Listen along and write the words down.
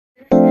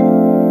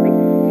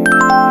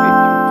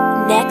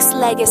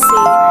Nexxlegacy.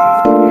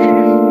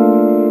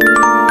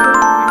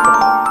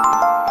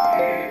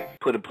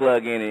 Put a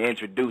plug in and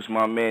introduce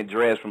my man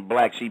Dres from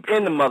BlackSheep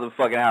in the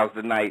motherfucking house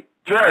tonight.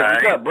 Dres,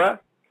 what's up, bruh?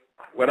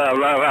 What up,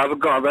 love? How's it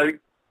going, baby?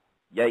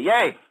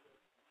 Yay.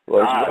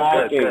 What's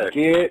rocking,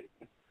 kid?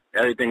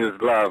 Everything is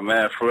love,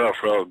 man. For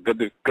real.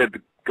 Good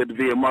to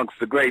be amongst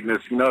the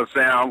greatness. You know what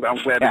I'm saying?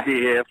 I'm glad to be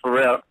here, for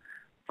real.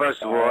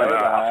 First of all,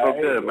 I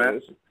feel good,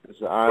 man. It's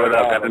an honor. What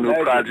up? Got the new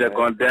project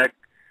on deck,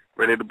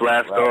 ready to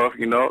blast off,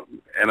 you know,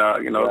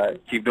 and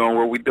keep doing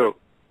what we do.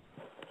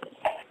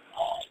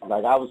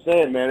 Like I was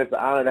saying, man, it's an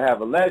honor to have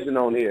a legend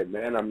on here,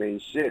 man. I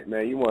mean, shit,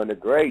 man, you one of the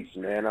greats,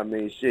 man. I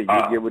mean, shit,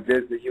 you get with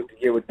this and you can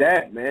get with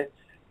that, man.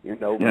 You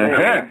know,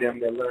 man, them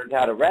that learned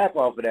how to rap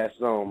off of that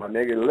song, my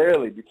nigga.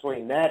 Literally,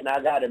 between that and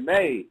I Got It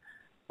Made,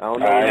 I don't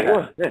know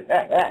what. That's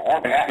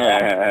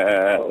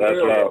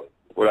love,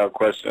 without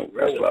question.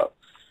 That's love.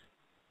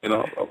 You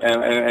know,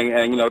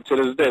 and you know, to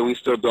this day, we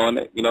still doing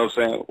it. You know what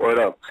I'm saying? Word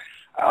up.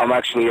 I'm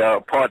actually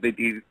partnered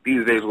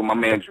these days with my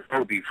man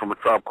Joby from A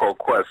Tribe Called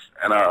Quest,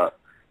 and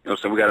you know,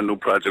 so we got a new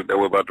project that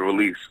we're about to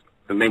release.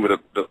 The name of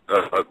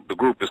the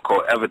group is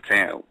called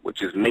Evertan,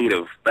 which is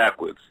native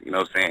backwards. You know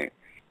what I'm saying?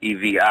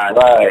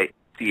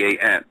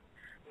 EVITAN.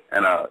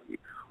 And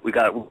we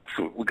got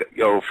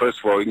yo. First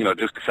of all, you know,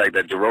 just the fact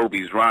that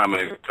Jerobe's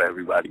rhyming for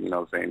everybody. You know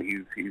what I'm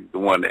saying? He's the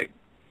one that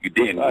you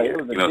didn't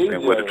hear. You know what I'm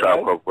saying? With the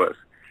Tribe Called Quest.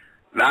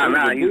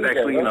 Nah. He's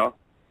actually, you know.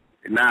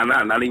 Nah,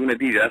 not even a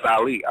DJ. That's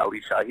Ali.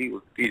 Ali Shahi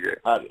was the DJ.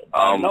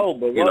 I know,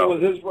 but what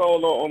was his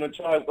role on the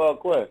Tribe Called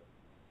Quest?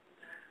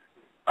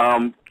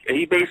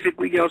 He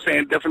basically, you know what I'm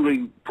saying,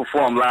 definitely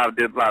performed live,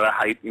 did a lot of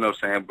hype, you know what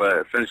I'm saying,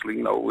 but essentially,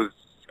 you know, was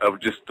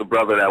just the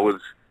brother that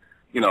was,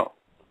 you know,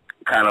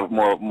 kind of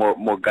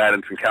more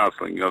guidance and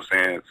counseling, you know what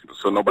I'm saying,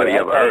 so nobody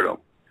ever heard him.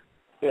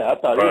 Yeah, I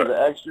thought he was an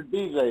extra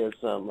DJ or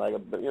something, like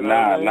a, you know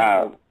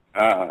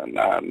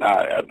Nah,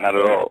 not at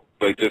all.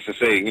 But just to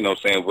say, you know what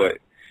I'm saying, but,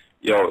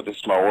 yo, this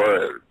is my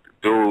word,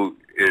 dude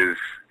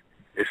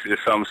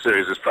it's something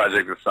serious. This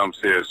project is something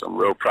serious. I'm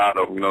real proud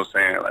of him, you know what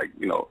I'm saying, like,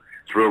 you know,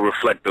 it's real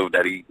reflective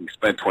that he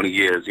spent 20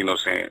 years, you know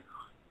what I'm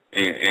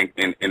saying,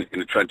 in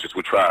the trenches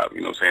with Tribe,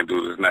 you know what I'm saying,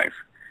 dude is nice.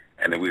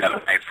 And then we got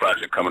a nice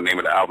project coming. The name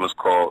of the album is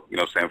called, you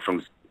know what I'm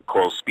saying,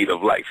 called Speed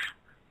of Life.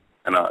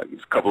 And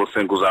there's a couple of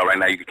singles out right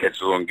now. You can catch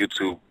those on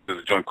YouTube.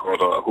 There's a joint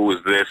called Who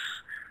Is This?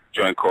 A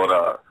joint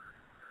called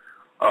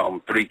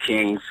Three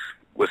Kings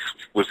with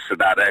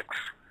Sadat X.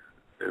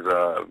 There's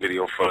a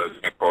video for a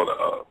joint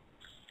called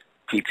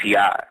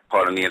PTI,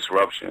 Pardon the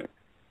Interruption.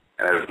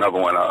 And there's another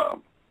one, you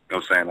know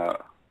what I'm saying,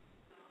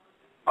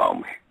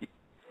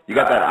 you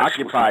got that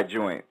Occupied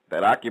joint.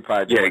 That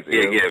Occupied joint.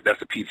 Yeah.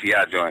 That's a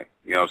PTI joint.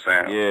 You know what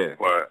I'm saying? Yeah.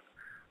 Or,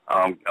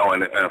 and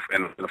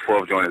the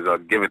fourth joint is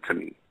Give It To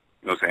Me. You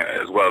know what I'm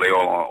saying? As well, they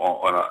all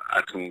on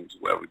iTunes,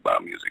 wherever we buy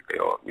music. They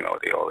all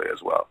there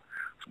as well.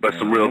 But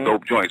some real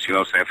dope joints. You know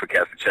what I'm saying? For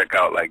cats to check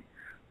out. Like,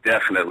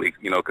 definitely,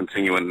 you know,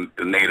 continuing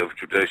the native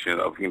tradition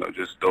of, you know,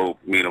 just dope,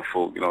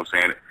 meaningful. You know what I'm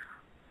saying?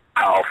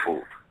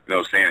 Powerful. You know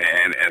what I'm saying?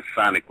 And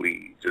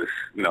sonically, just,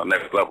 you know,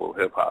 next level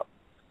hip hop.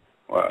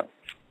 Wow.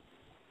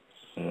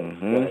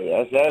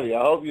 That's heavy.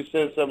 I hope you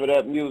send some of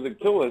that music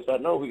to us. I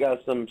know we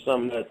got some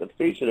that's a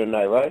feature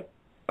tonight, right?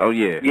 Oh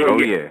yeah.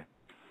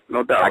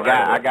 No doubt.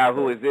 I got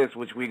Who Is This,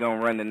 which we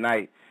gonna run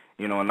tonight.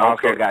 You know, and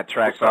also got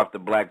tracks off the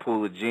Black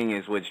Pool of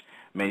Genius, which,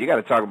 man, you got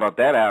to talk about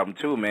that album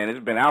too, man.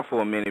 It's been out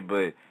for a minute,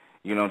 but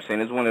you know what I'm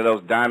saying, it's one of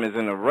those diamonds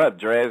in the rough,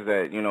 Dres,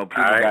 that, you know,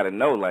 people got to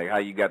know, like, how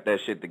you got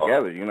that shit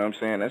together. You know what I'm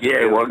saying? That's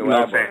you know what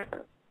I'm saying.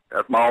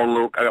 That's my own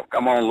little. I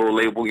got my own little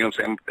label. You know what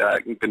I'm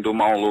saying? I've been doing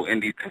my own little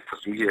indie thing for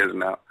some years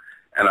now.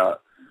 And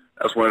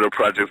that's one of the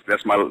projects.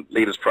 That's my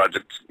latest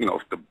project, you know,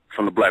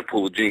 from the Black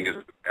Pool of Genius.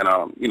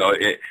 And you know,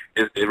 it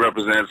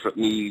represents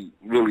me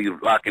really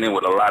locking in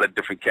with a lot of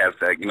different cats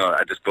that, you know,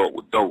 I just thought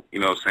were dope. You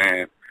know what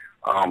I'm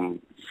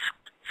saying?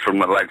 From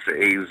the likes of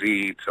AZ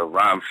to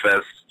Rhyme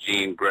Fest,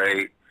 Gene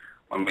Gray,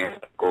 my man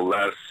Go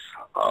Less,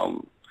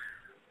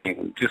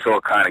 and just all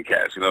kind of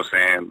cats. You know what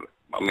I'm saying?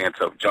 My man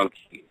Tough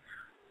Junkie.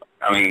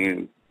 I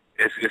mean,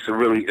 it's a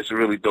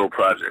really dope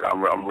project.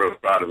 I'm real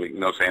proud of it. You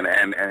know what I'm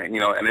saying? And you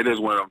know, and it is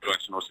one of them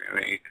joints. You know what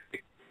I'm saying?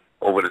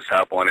 Over the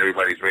top on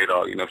everybody's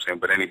radar. You know what I'm saying?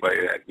 But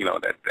anybody that, you know,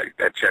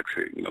 that checks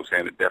it, you know what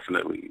I'm saying? It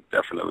definitely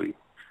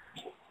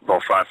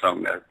gonna find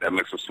something that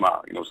makes them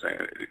smile. You know what I'm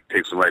saying? It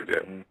takes them right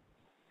there. And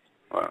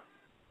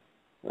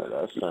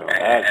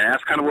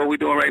that's kind of what we're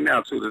doing right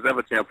now too. This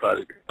Evertan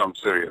project is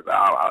something serious.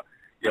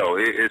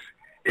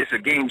 It's a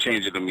game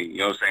changer to me. You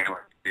know what I'm saying?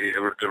 It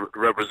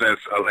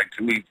represents, like,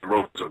 to me,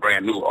 Rose is a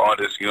brand new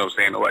artist. You know what I'm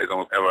saying? Nobody's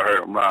ever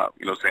heard him rap.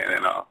 You know what I'm saying?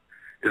 And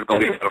it's gonna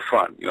be a lot of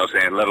fun. You know what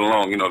I'm saying? Let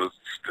alone, you know, the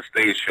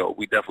stage show.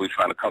 We definitely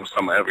trying to come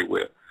summer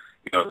everywhere.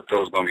 You know, the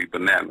show's gonna be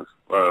bananas.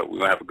 We're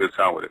gonna have a good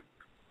time with it.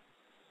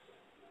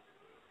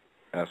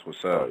 That's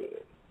what's up.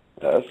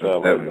 That's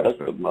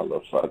the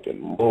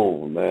motherfucking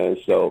move, man.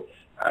 So,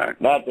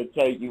 not to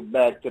take you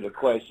back to the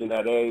question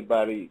that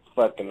everybody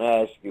fucking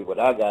asks you, but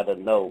I gotta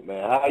know,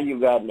 man, how you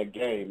got in the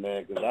game,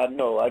 man? Because I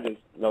just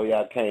know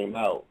y'all came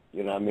out,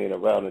 you know what I mean,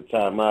 around the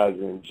time I was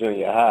in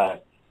junior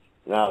high.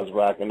 You and I was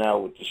rocking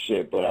out with the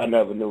shit. But I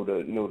never knew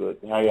the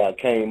how y'all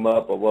came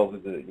up or what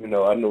was it. You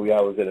know, I knew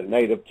y'all was in a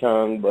native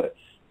tongue, but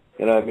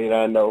you know what I mean.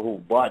 I know who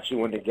brought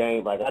you in the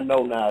game. Like I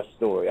know Nas'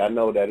 story. I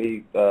know that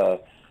he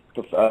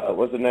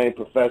what's the name,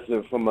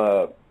 Professor from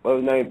what's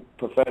his name,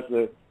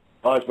 Professor.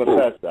 Large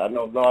Professor. I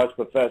know Large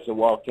Professor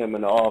walked him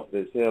in the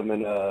office. Him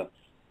and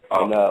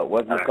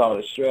what's it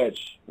called, a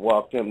Stretch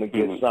walked him to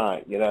get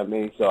signed. You know what I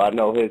mean? So I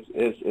know his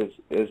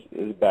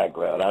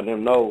background. I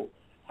didn't know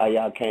how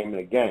y'all came in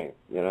the game.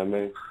 You know what I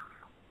mean?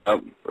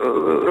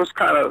 It was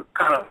kind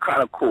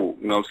of cool.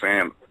 You know what I'm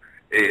saying?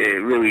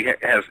 It really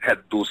has had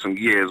to do some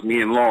years.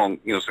 Me and Long,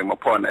 you know what I'm saying, my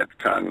partner at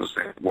the time, you know what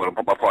I'm saying, well,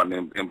 my partner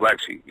in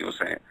BlackSheep, you know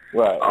what I'm saying?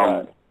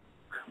 Right.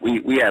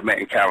 We had met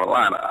in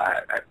Carolina.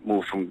 I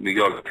moved from New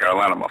York to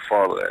Carolina. My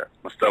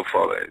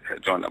stepfather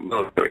had joined the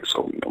military,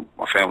 so you know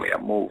my family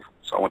had moved.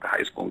 So I went to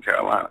high school in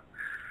Carolina.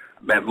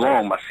 I met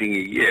Long my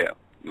senior year.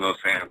 You know what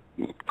I'm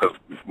saying? Because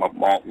my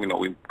mom, you know,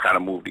 we kind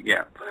of moved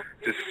again.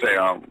 Just to say,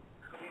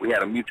 we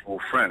had a mutual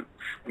friend.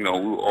 You know,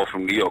 we were all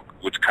from New York,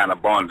 which kind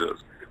of bonded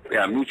us. We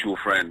had a mutual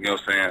friend. You know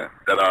what I'm saying?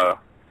 That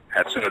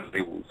had certain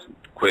labels,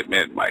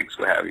 equipment, mics,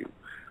 what have you.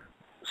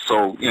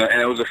 So, you know, and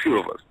there was a few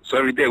of us. So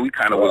every day we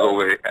kind of was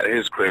over at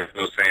his crib,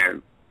 you know what I'm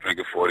saying,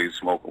 drinking 40s,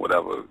 smoking,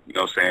 whatever, you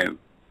know what I'm saying,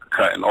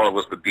 cutting. All of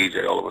us could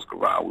DJ, all of us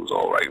could rhyme. We was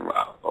all writing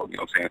rhymes, you know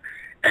what I'm saying.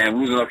 And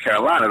we was in North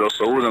Carolina, though,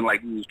 so it wasn't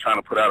like we was trying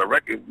to put out a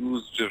record. We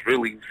was just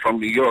really from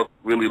New York,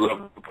 really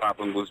loved hip-hop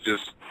and was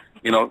just,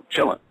 you know,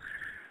 chilling.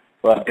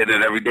 Right. Did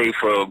it every day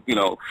for, you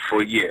know,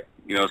 for a year,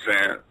 you know what I'm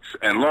saying.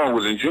 And Long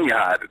was in junior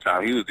high at the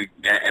time. He was,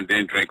 and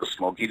didn't drink or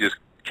smoke. He just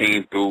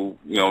came through,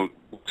 you know,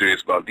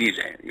 serious about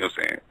DJing, you know what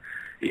I'm saying.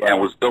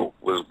 And was dope,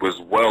 was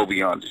well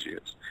beyond his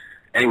years.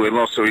 Anyway,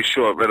 long story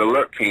short, Red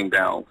Alert came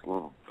down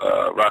for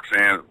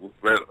Roxanne,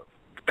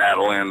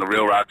 Battle and the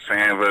Real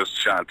Roxanne versus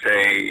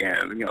Shantae,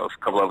 and you know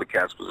a couple other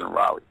cats was in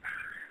Raleigh.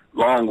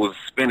 Long was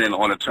spinning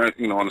on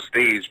the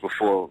stage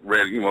before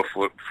Red, you know,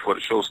 before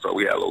the show started.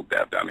 We had a little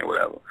dap down there,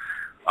 whatever.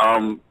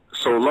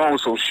 So Long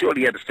was so short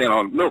he had to stand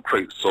on milk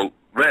crates. So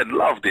Red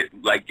loved it,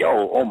 like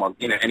yo, oh my,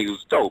 you know, and he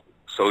was dope.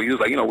 So he was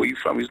like, you know, where you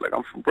from? He's like,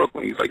 I'm from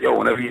Brooklyn. He's like, yo,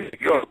 whenever you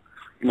go,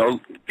 you know,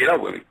 get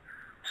up with me.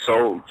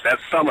 So that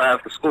summer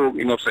after school,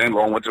 you know what I'm saying,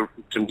 Long went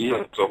to New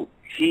York. So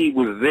he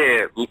was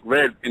there.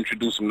 Red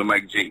introduced him to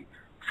Mike G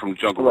from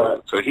Jungle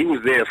Brothers. So he was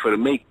there for the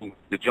making,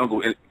 the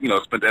Jungle, you know,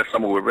 spent that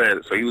summer with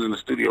Red. So he was in the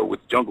studio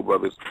with Jungle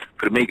Brothers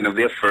for the making of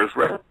their first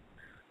record.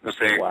 You know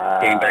what I'm saying? Wow.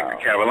 Came back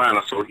to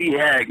Carolina. So he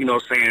had, you know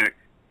what I'm saying,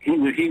 he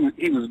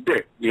was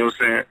big, you know what I'm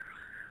saying?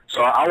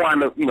 So I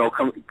wound up, you know,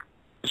 coming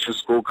to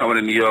school, coming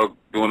to New York,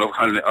 doing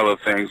 100 other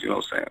things, you know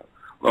what I'm saying?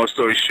 Long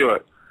story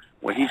short,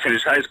 when he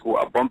finished high school,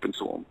 I bumped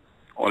into him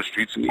on the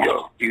streets of New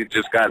York. He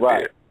just got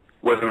there.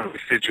 Wasn't really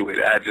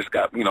situated. I just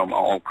got, you know, my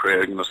own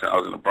crib, you know what I'm saying? I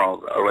was in the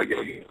Bronx. I was like,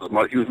 yo, he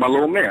was my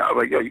little man. I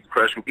was like, yo, you can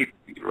crash with people,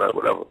 you can ride,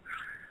 whatever.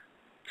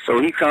 So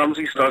he comes,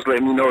 he starts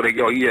letting me know that,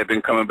 yo, he had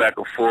been coming back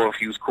and forth.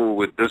 He was cool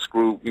with this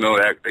group, you know,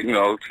 that you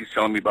know, he's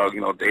telling me about,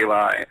 you know,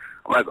 Daylight.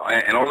 I'm like,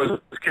 and all those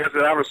kids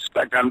that I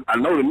respect. I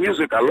know the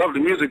music. I love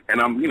the music.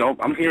 And I'm, you know,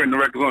 I'm hearing the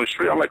records on the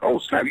street. I'm like, oh,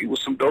 snap, you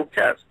was some dope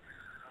cats.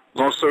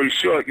 Long story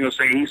short, you know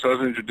what I'm saying, he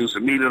starts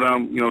introducing me to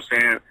them, you know what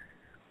I'm saying.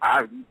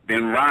 I've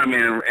been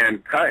rhyming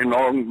and cutting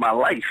all my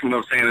life, you know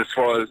what I'm saying, as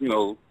far as, you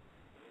know,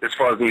 as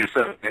far as being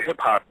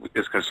hip-hop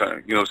is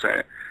concerned, you know what I'm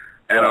saying.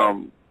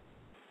 And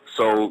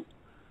so,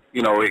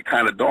 you know, it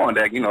kind of dawned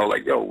that, you know,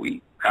 like, yo,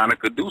 we kind of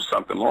could do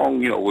something.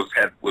 Long, you know, was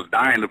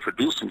dying to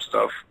produce some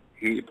stuff.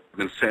 He'd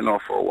been sitting on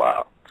for a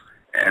while.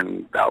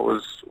 And that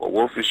was a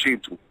Wolf and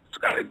Sheep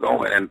got it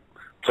going and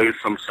played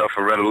some stuff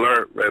for Red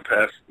Alert, Red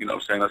Pass, you know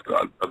what I'm saying.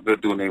 That's a good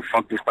dude named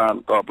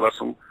Funkenstein, God bless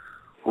him,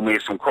 who made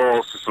some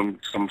calls to some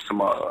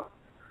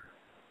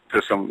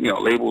you know,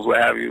 labels, what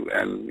have you,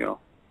 and you know,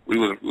 we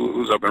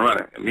was up and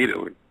running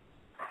immediately.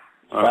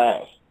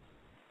 Right.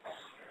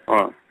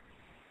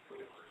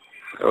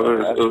 It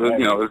was,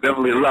 you know, it's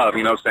definitely love,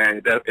 you know what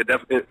I'm saying?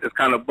 It's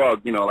kind of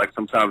bugged, you know, like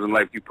sometimes in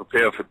life you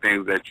prepare for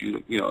things that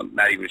you know,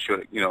 not even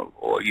sure, you know,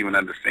 or even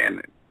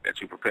understand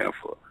that you're preparing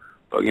for.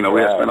 But, you know,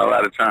 we have spent a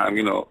lot of time,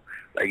 you know,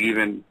 like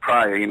even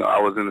prior, you know, I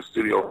was in the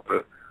studio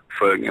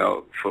for you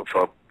know,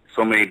 for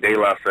so many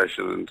Daylight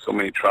sessions and so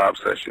many Tribe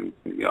sessions,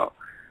 you know.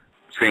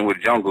 Same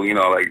with Jungle, you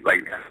know,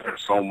 like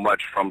so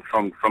much from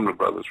the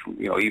brothers, from,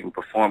 you know, even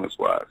performance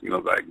wise, you know,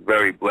 like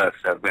very blessed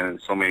to have been in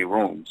so many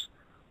rooms,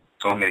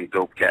 so many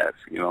dope cats,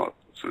 you know,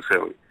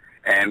 sincerely,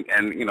 and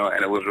you know,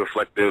 and it was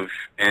reflective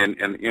in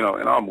you know,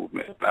 in our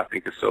movement. I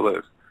think it still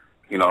is,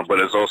 you know, but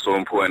it's also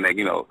important that,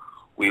 you know,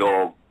 we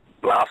all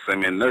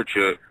blossom and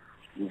nurture,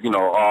 you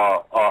know,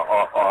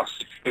 our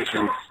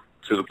situations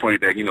to the point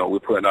that, you know, we're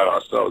putting out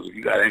ourselves. If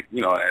you got,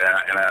 you know,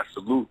 and I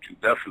salute you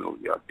definitely,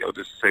 yo,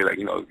 just to say that,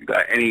 you know, if you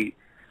got any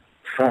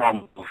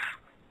form of,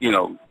 you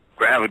know,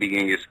 gravity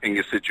in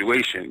your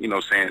situation, you know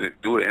what I'm saying,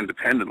 do it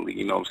independently,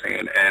 you know what I'm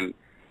saying,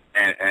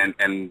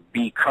 and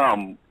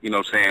become, you know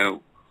what I'm saying,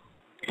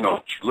 you know,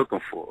 what you're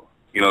looking for.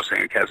 You know what I'm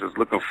saying? Cats is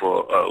looking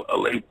for a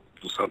label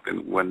or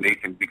something when they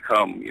can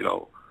become, you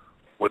know,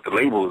 what the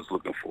label is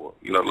looking for.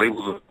 You know,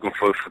 labels are looking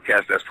for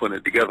cats that's putting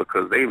it together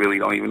because they really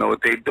don't even know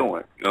what they're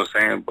doing. You know what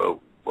I'm saying?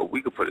 But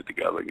we could put it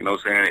together. You know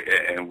what I'm saying?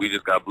 And we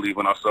just got to believe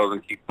in ourselves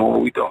and keep doing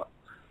what we doing.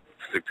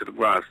 Stick to the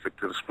grind. Stick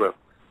to the script.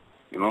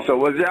 You know? So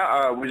was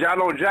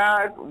y'all on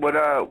Jive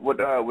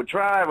with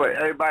Tribe, or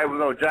everybody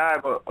was on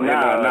Jive? Or,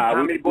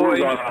 nah.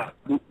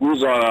 We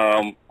was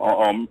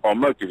on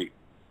Mercury.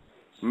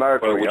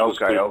 Mercury,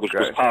 which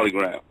was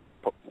Polygram.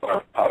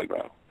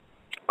 Polygram.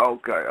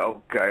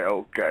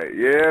 Okay.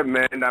 Yeah,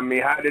 man. I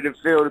mean, how did it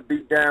feel to be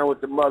down with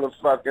the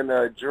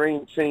motherfucking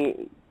dream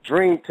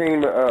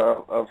team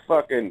of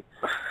fucking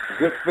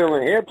good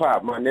feeling hip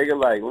hop, my nigga?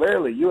 Like,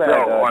 literally, you had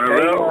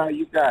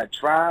you got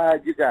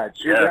Tribe, you got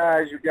you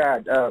guys, you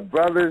got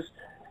brothers,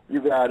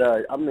 you got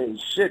I mean,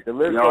 shit. The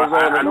list goes on and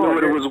on. I knew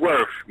what it was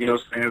worth. You know,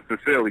 saying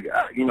sincerely.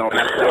 And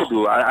I still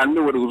do. I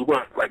knew what it was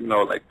worth. Like,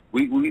 like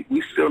we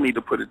still need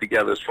to put it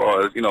together as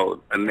far as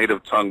a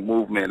native tongue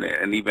movement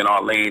and even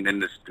our lane in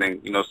this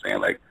thing. You know,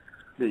 saying like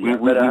we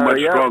much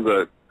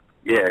stronger.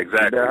 Yeah,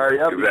 exactly. You better hurry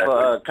up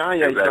before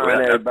Kanye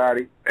sign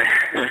everybody.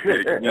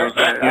 You know what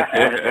I'm saying?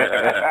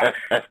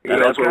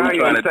 That's what we're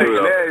trying to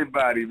do.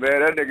 Everybody, man.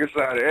 That nigga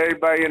signed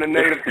everybody in a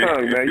native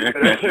tongue, man. You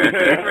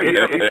better hurry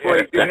up before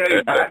you get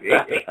everybody.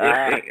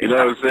 You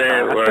know what I'm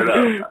saying? Word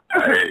up.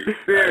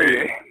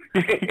 Serious.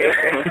 But you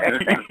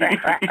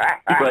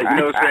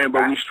know what I'm saying?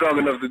 But we're strong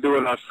enough to do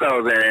it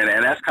ourselves,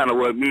 and that's kind of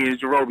what me and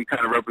Jerome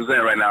kind of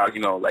represent right now.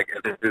 Like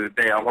at the end of the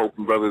day, I'm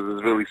hoping brothers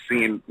is really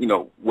seeing,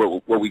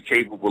 what we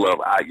capable of.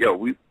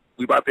 We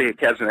about to hit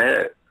cats in the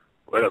head.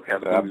 What up,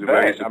 Captain? I'm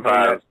very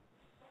surprised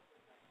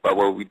by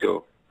what we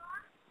do.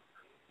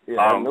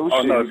 Yeah,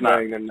 it's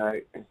not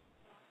tonight. It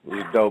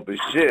was dope as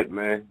shit,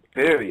 man.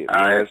 Period.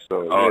 Man.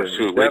 So,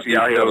 shoot, wait till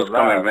y'all hear what's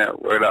coming, man.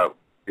 Word up.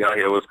 Y'all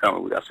hear what's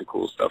coming. We got some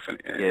cool stuff in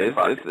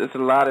it's a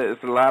lot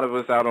of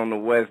us out on the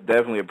West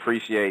definitely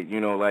appreciate,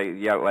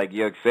 like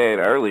Yuck said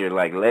earlier,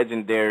 like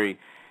legendary,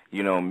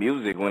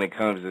 music when it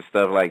comes to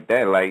stuff like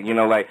that.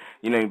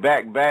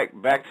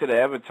 Back to the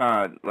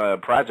Everton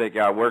project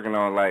y'all working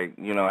on,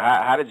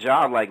 how did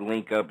y'all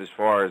link up as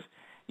far as,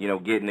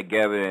 getting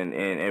together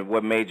and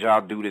what made y'all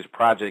do this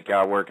project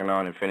y'all working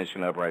on and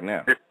finishing up right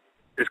now?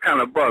 It's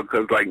kind of bug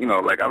because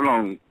I've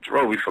known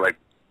Joey for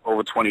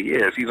over 20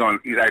 years. He's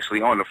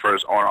actually on our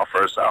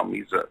first album.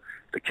 He's the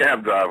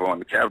cab driver on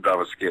the cab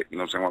driver skit. You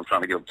know what I'm saying? When I'm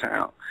trying to get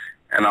uptown,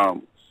 and I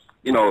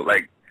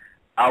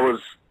was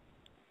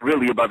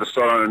really about to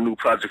start on a new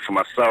project for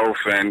myself,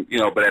 and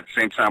but at the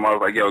same time I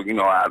was like,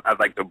 I'd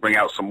like to bring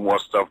out some more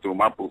stuff through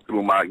my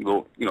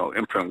little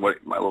imprint,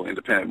 my little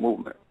independent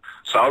movement.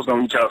 So I was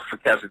gonna reach out for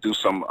cats to do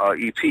some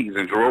EPs,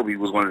 and Jerobi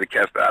was one of the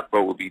cats that I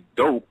thought would be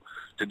dope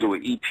to do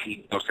an EP. You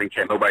know what I'm saying?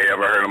 Can't nobody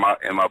ever heard him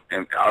and I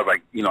was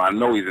like, I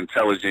know he's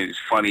intelligent, he's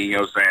funny, you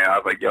know what I'm saying? I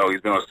was like,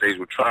 he's been on stage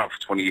with Trump for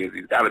 20 years.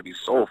 He's got to be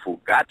soulful,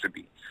 got to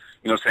be.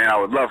 You know what I'm saying? I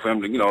would love for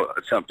him to,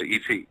 attempt the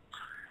EP.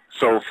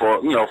 So for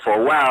a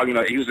while, he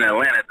was in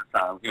Atlanta at the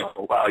time.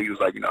 For a while he was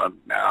like, now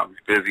I'm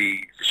busy.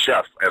 He's a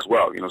chef as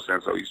well, you know what I'm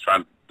saying? So he's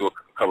trying to do a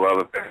couple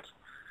other things.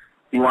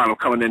 He wound up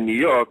coming in New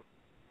York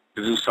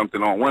to do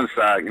something on one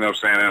side, you know what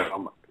I'm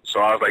saying?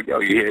 So I was like,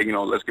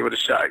 let's give it a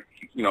shot.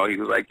 He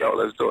was like,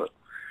 let's do it.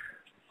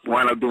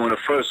 Wound up doing the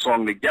first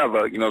song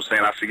together, you know what I'm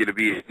saying? I figured it'd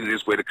be the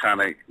easiest way to kind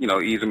of,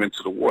 ease him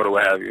into the water,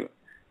 what have you.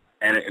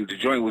 And the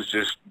joint was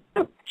just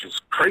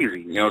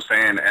crazy, you know what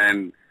I'm saying?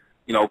 And,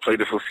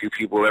 played it for a few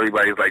people.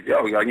 Everybody's like,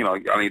 y'all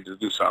need to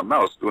do something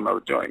else, do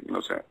another joint, you know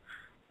what I'm saying?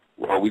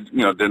 Well, we,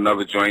 did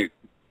another joint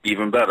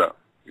even better,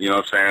 you know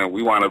what I'm saying?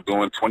 We wound up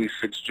doing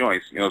 26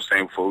 joints, you know what I'm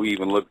saying, before we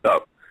even looked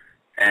up.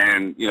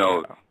 And,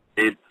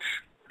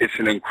 it's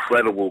an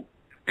incredible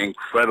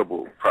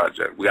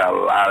project. We got a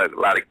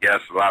lot of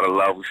guests, a lot of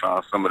love. We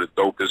found some of the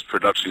dopest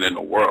production in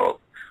the world.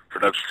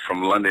 Production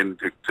from London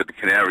to the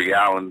Canary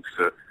Islands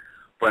to a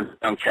bunch of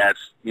young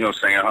cats,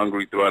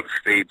 hungry throughout the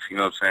States, you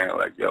know what I'm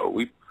saying?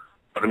 We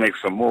got to make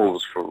some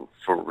moves for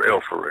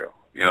real.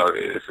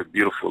 It's a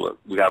beautiful look.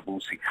 We got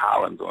Bootsy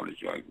Collins on the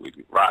joint. We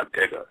got Rod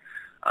Digger.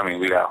 I mean,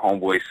 we got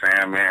Homeboy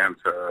Sandman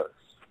to,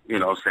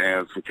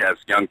 some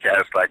cats, young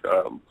cats like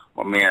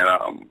my man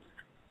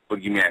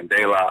Boogeyman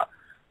De La.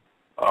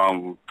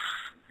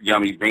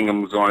 Yummy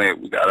Bingham's on it.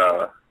 We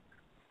got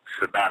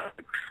Sadat.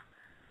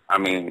 I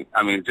mean,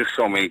 just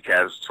so many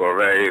cats.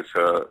 Torre,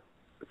 the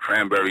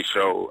Cranberry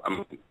Show. I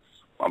mean,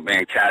 my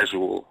man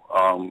Casual.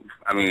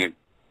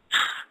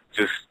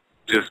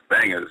 Just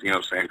bangers. You know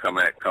what I'm saying?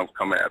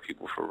 Coming at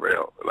people for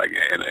real.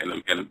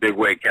 In a big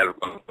way. Cats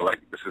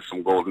this is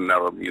some golden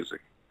era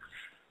music.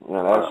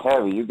 Yeah, that's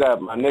heavy. You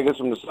got my niggas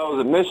from the Souls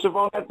of Mischief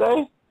on that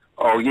day?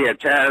 Oh, yeah,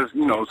 Kaz,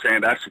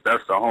 saying that's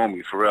the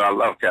homie. For real, I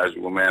love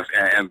Casual, man,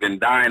 and been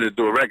dying to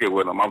do a record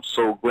with him. I'm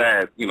so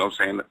glad,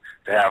 saying,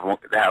 to have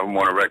him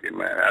on a record,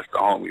 man. That's the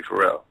homie, for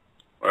real.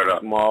 Right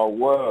up. Small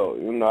world.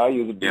 I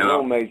used to be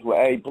roommates with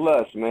A+,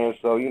 man,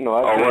 so, I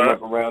came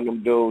up around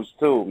them dudes,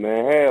 too,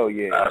 man. Hell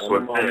yeah. That's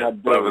what it is.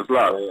 Love is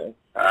love. Man.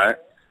 All right?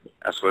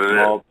 That's what it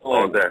is.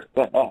 All day.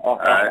 All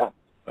right?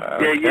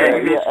 Yeah.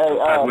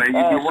 Man,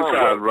 you be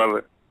surprised,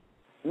 brother.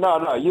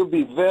 No, you'll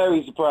be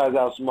very surprised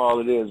how small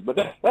it is. But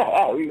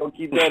we gonna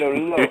keep that on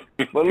the low.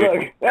 But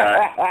look,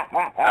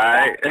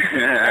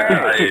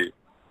 Alright.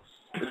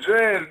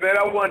 Dres, man,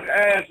 I want to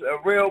ask a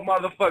real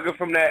motherfucker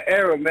from that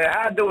era, man.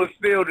 How do it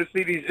feel to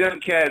see these young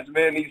cats,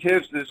 man, these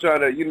hipsters trying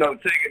to,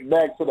 take it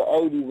back to the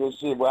 80s and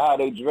shit, with how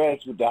they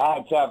dress with the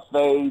high top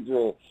fades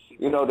and,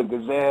 the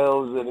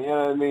gazelles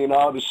and,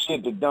 all the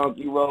shit, the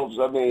donkey ropes.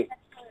 I mean,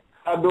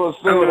 how do it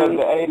feel that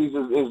the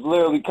 80s is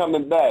literally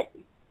coming back?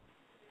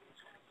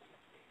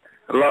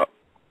 Hello?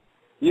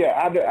 Yeah,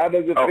 how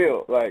does it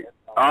feel? Like,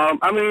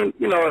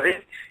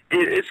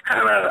 it's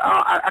kind of,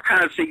 I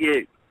kind of think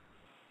it,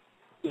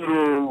 I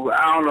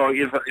don't know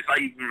if I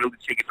even really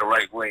take it the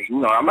right way. I'm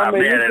not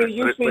mad at it.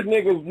 You see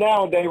niggas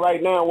nowadays, right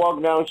now,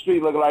 walking down the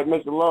street looking like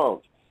Mr.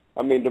 Long.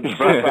 I mean, the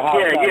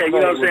yeah, you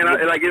know what I'm saying?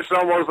 Like, it's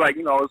almost like,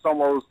 it's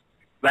almost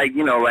like,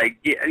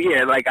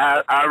 like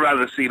I'd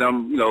rather see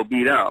them,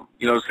 be them.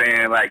 You know what I'm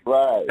saying? Like,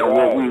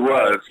 what we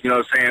was. You know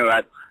what I'm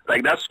saying?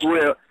 Like that's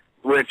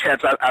where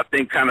cats, I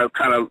think, kind of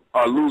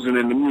are losing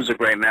in the music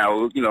right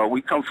now.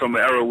 We come from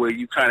an era where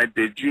you kind of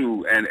did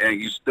you and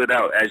you stood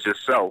out as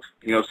yourself.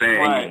 You know what I'm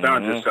saying? And you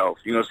found yourself.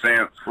 You know what I'm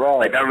saying? Right.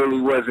 Like that really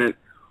wasn't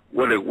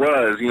what it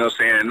was. You know what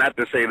I'm saying? Not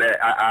to say that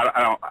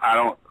I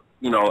don't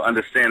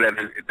understand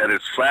that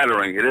it's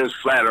flattering. It is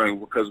flattering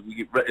because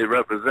it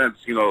represents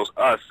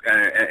us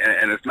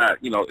and it's not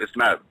it's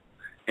not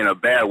in a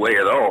bad way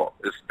at all.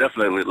 It's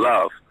definitely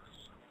love.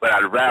 But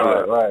I'd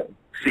rather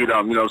see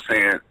them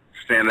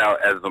stand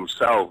out as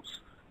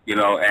themselves, and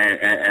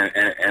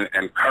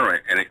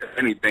current, and if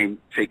anything,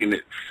 taking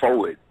it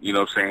forward. You know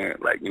what I'm saying?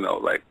 Like,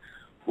 like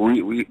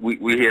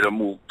we here to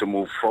move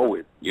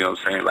forward. You know what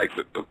I'm saying? Like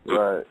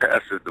the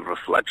past is the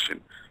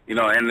reflection. And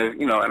I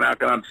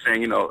can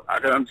understand. I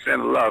can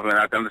understand the love, and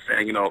I can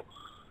understand.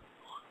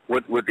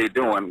 What they're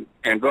doing,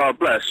 and God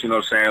bless. You know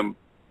what I'm saying?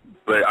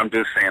 But I'm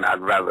just saying, I'd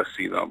rather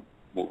see them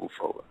moving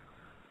forward.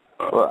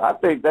 Well, I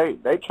think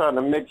they trying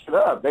to mix it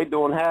up. They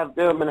doing half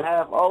them and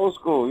half old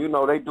school.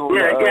 They doing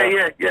They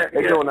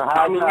doing the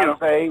high top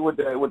fade with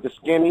the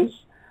skinnies.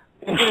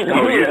 With the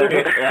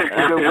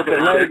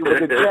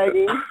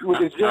jeggings, with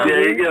the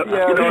jeggings.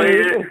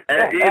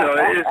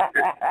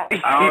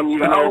 I don't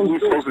even know if we're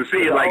supposed to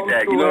see it like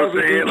that. You know what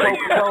I'm saying? Like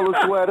Coca-Cola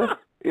sweater.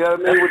 You know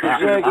what I mean? With the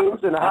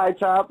jeggings and the high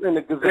top and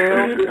the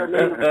gazelle. You know what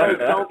I mean? The fake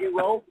donkey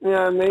rope. You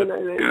know what I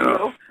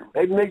mean?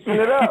 They mixing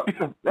it up.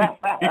 yeah.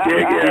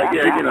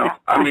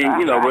 I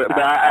mean,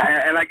 but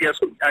I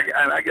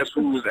guess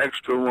we was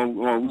extra when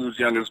we was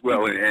young as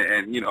well,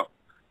 and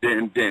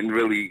didn't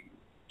really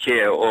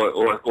care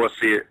or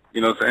see it. You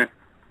know what I'm saying?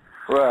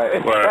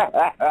 Right. But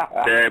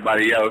to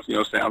everybody else, you know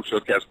what I'm saying? I'm sure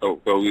cats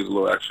thought we was a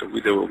little extra.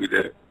 We did what we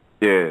did.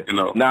 Yeah.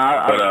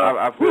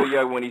 I feel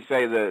you when he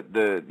say they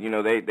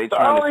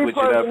trying to switch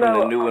it up from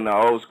the new and the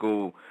old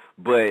school.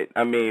 But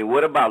I mean,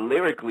 what about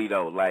lyrically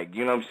though? Like,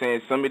 you know what I'm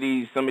saying? Some of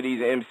these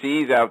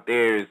MCs out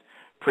there is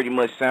pretty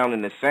much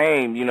sounding the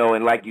same,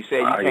 and like you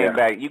said,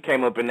 you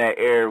came up in that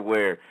era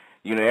where,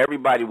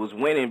 everybody was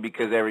winning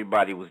because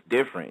everybody was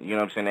different. You know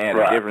what I'm saying? They had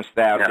a different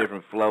style,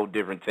 different flow,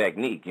 different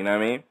technique. You know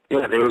what I mean?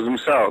 Yeah, they was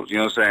themselves. You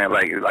know what I'm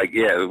saying?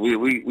 Like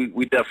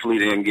we definitely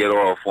didn't get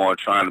off on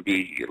trying to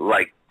be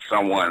like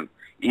someone,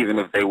 even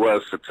if they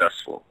was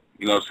successful.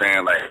 You know what I'm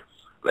saying? Like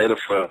later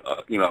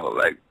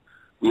like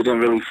we didn't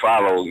really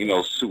follow, suit. You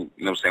know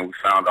what I'm saying? We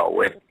found our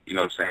way. You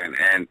know what I'm saying?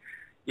 And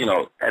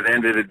at the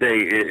end of the day,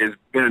 it's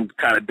been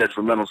kind of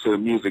detrimental to the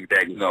music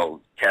that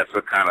cats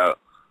are kind of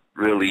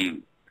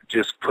really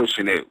just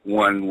pushing it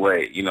one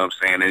way, you know what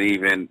I'm saying? And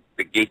even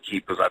the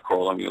gatekeepers, I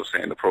call them,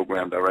 the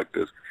program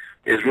directors,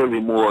 is really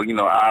more,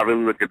 I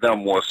really look at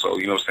them more so,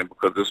 you know what I'm saying?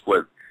 Because it's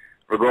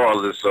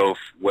regardless of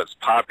what's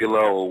popular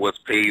or what's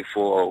paid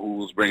for or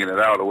who's bringing it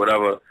out or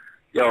whatever,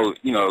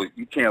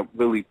 you can't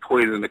really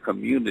poison the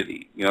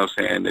community, you know what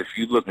I'm saying? If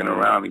you're looking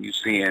around and you're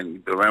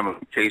seeing the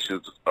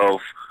ramifications of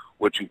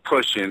what you're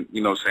pushing,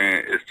 you know what I'm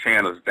saying, is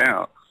tearing us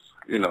down,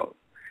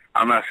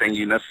 I'm not saying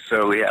you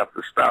necessarily have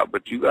to stop,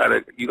 but you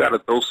gotta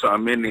throw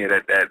something in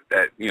there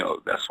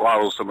that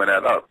swallows some of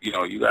that up.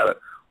 You gotta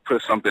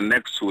put something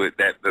next to it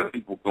that the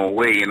people can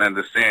weigh and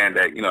understand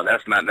that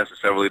that's not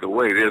necessarily the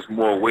way. There's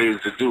more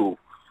ways to do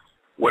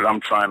what I'm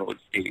trying to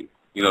achieve.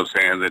 You know what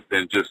I'm saying?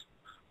 Than just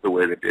the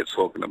way that they're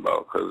talking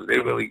about, because they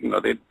really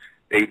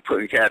they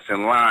putting cats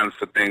in line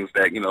for things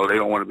that they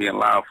don't want to be in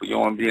line for. You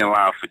don't want to be in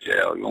line for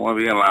jail. You don't want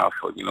to be in line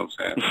for you know what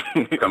I'm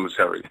saying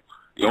commissary.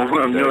 You know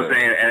what I'm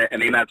saying?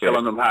 And they're not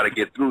telling them how to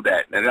get through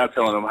that. They're not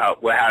telling them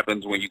what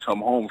happens when you come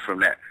home from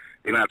that.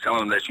 They're not telling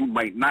them that you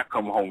might not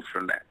come home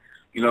from that.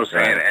 You know what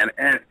I'm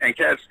saying? And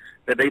cats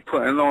that they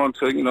putting on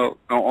to,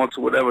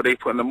 onto whatever they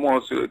putting them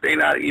on to, they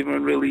not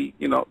even really,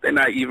 they're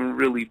not even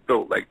really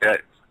built like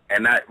that.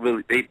 And not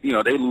really, they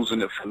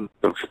losing it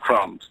for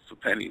crumbs, for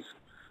pennies,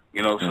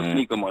 for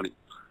sneaker money.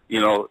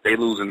 They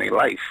losing their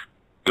life,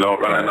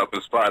 running up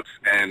in spots.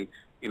 And,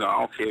 I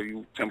don't care if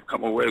you can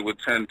come away with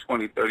 10,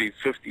 20, 30,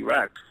 50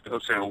 racks. You know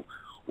what I'm saying?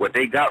 What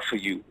they got for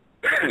you.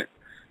 You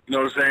know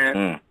what I'm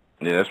saying?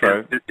 Yeah, that's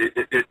right.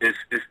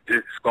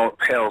 It's going to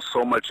pale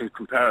so much in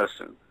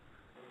comparison.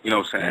 You know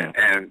what I'm saying?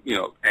 And you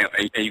know,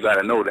 and you got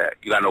to know that.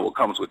 You got to know what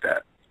comes with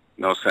that.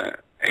 You know what I'm saying?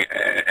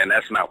 And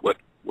that's not what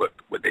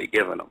they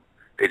giving them.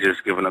 They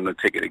just giving them the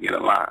ticket to get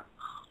in line.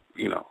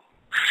 You know,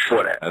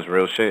 for that. That's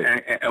real shit.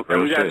 And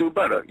we got to do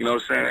better. You know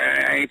what I'm saying?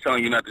 I ain't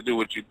telling you not to do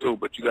what you do,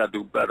 but you got to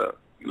do better.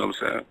 You know what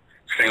I'm saying?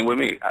 Same with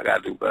me. I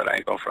got to do better. I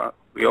ain't gonna front.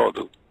 We all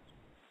do.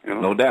 You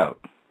know? No doubt.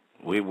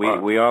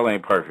 We all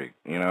ain't perfect.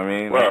 You know what I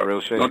mean? Well, That's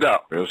real shit. No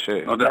doubt. Real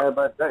shit. No doubt.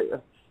 But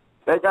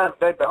they got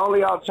the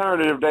only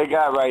alternative they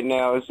got right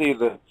now is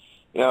either,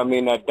 you know what I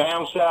mean, that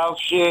down south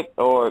shit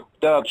or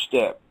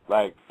dubstep.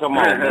 Like, come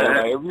on, man.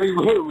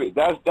 Like,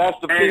 that's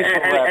the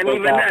peaceful rap. And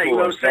even that, you know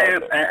what I'm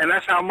saying? And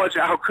that's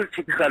how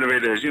cookie cutter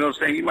it is. You know what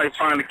I'm saying? You might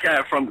find a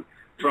cat from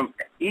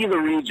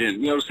either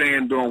region, you know what I'm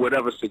saying, doing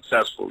whatever's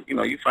successful. You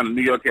know, you find a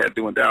New York cat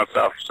doing down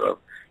south stuff.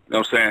 You know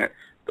what I'm saying?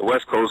 The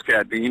West Coast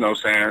cat, you know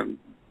what I'm saying,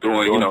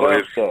 doing you know,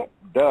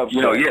 dubstep.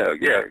 You know,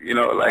 yeah. You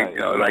know, like, right. you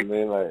know, like, I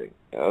mean, like,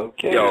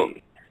 okay. Yo,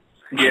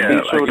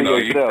 yeah, be true to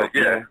yourself.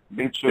 Yeah.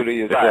 Be true to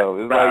yourself.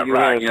 It's like you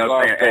hearing you know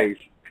what I'm saying?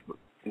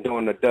 Scarface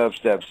doing the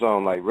dubstep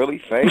song. Like, really,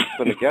 Face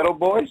from the Ghetto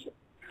Boys?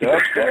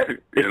 Dubstep?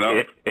 You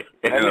know? That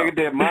nigga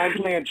did Mind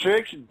Playing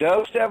Tricks,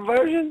 dubstep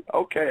version?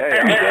 Okay, hey.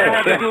 It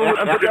has to do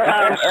with the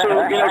times, too. You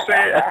know what I'm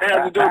saying? It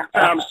has to do with the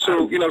times,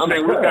 too. You know what I'm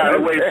saying? We got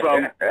away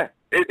from...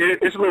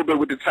 It's a little bit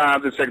with the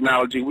times and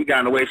technology. We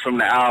gotten away from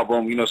the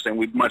album, you know what I'm saying?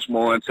 We're much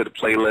more into the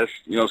playlist,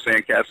 you know what I'm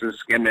saying? Cats is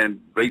skimming,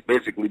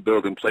 basically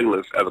building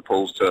playlists as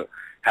opposed to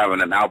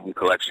having an album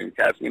collection.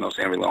 Cats, you know what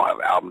I'm saying, really don't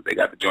have albums. They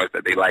got the joints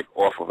that they like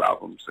off of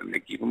albums, and they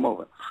keep them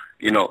moving,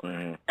 you know?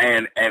 Mm-hmm.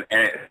 And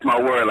it's my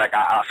word, like,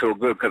 I feel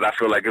good because I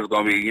feel like it's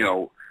going to be, you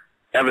know,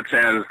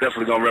 Everton is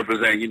definitely going to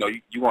represent, you know,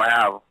 you're going to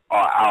have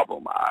our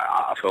album.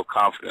 I feel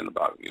confident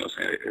about it, you know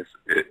what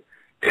I'm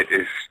saying?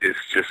 It's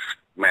just...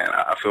 Man,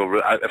 I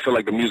feel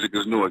like the music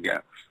is new again,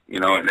 you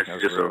know, and it's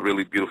just a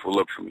really beautiful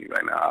look for me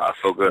right now. I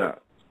feel good,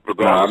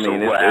 regardless of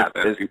what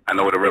happens. I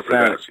know what it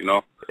represents, you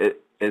know.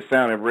 It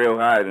sounded real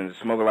hot, and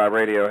Smoke a Lot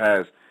Radio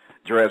has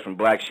Dres from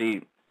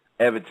BlackSheep,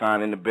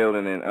 Everton in the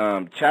building,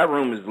 and chat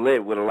room is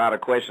lit with a lot of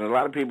questions. A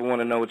lot of people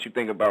want to know what you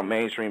think about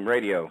mainstream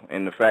radio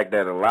and the fact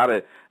that a lot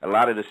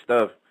of the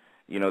stuff,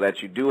 you know,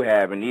 that you do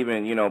have, and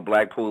even, you know,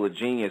 Black Pool of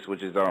Genius,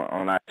 which is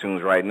on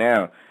iTunes right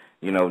now,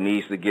 you know,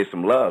 needs to get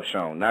some love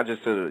shown, not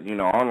just to the, you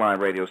know, online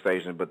radio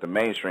stations, but the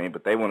mainstream.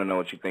 But they want to know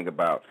what you think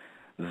about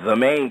the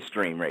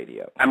mainstream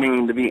radio. I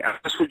mean, to be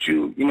honest with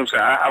you, you know what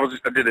I'm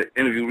saying? I did an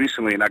interview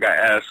recently, and I got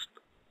asked,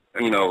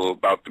 you know,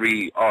 about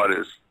 3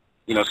 artists,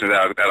 you know,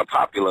 that are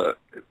popular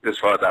as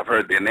far as I've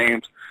heard their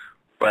names.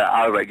 But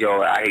I was like,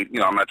 yo, I hate,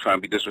 you know, I'm not trying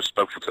to be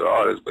disrespectful to the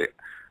artists, but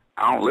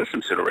I don't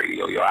listen to the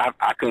radio, yo.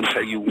 I couldn't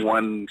tell you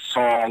one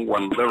song,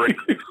 one lyric,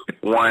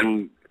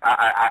 one.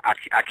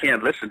 I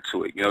can't listen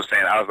to it. You know what I'm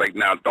saying? I was like,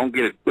 now don't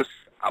get it. Listen,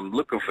 I'm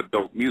looking for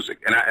dope music,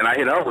 and I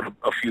hit her with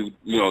a few,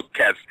 you know,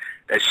 cats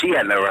that she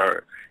had never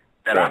heard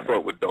that I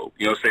thought were dope.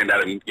 You know what I'm saying?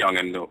 That are young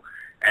and new.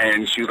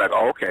 And she was like,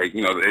 oh, okay.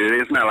 You know,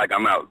 it's not like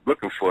I'm out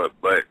looking for it,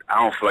 but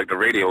I don't feel like the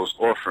radio's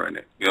offering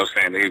it. You know what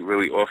I'm saying? They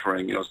really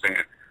offering, you know what I'm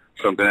saying,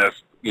 something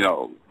that's, you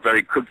know,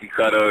 very cookie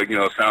cutter. You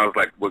know, sounds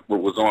like what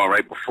was on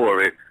right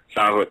before it.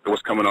 Sounds like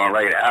what's coming on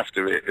right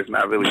after it. It's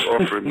not really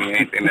offering me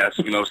anything that's,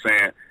 you know what I'm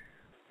saying,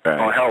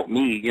 gonna help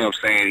me, you know what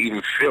I'm saying,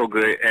 even feel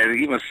good. And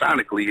even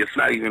sonically, it's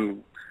not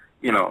even,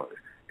 you know,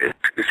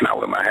 it's not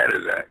where my head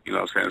is at, you know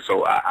what I'm saying?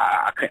 So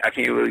I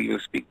can't really even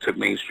speak to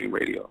mainstream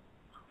radio.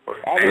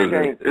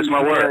 It's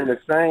my word. The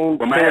same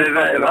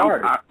 10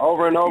 artists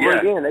over and over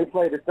again. They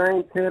play the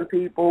same 10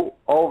 people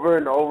over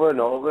and over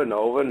and over and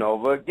over and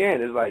over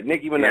again. It's like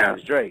Nicki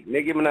Minaj, Drake,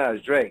 Nicki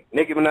Minaj, Drake,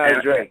 Nicki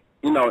Minaj, Drake.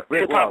 You know,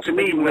 hip-hop to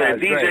me, man,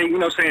 DJ, you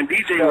know what I'm saying,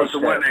 DJ was the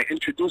one that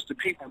introduced the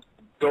people to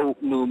dope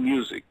new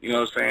music, you know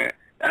what I'm saying?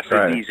 That's a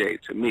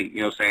DJ to me, you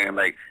know what I'm saying?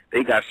 Like,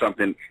 they got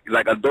something,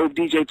 like a dope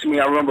DJ to me,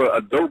 I remember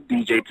a dope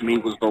DJ to me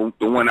was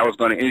the one I was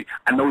going to,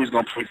 I know he's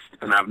going to play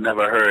something I've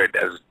never heard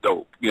that's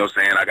dope, you know what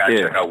I'm saying? I got to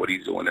check out what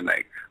he's doing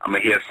tonight. I'm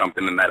going to hear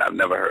something tonight I've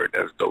never heard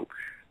that's dope.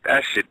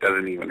 That shit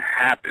doesn't even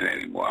happen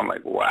anymore. I'm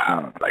like,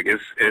 wow, like,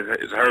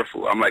 it's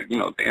hurtful. I'm like, you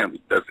know, damn,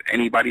 does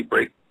anybody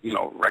break, you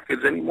know,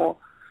 records anymore?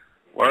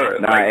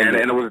 Word. And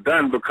it was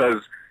done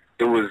because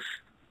it was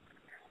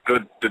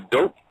the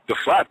dope, the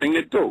fly thing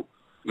to do.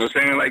 You know what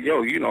I'm saying? Like,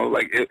 yo, you know,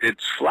 like,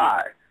 it's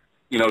fly.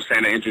 You know what I'm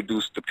saying? To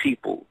introduce the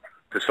people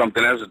to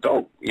something that's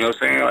dope. You know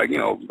what I'm saying? Like, you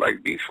know,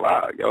 like, be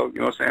fly, yo. You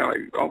know what I'm saying?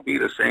 Like, don't be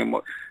the same.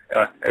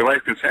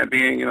 Everybody's content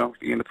being, you know,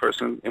 being the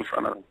person in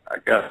front of them, I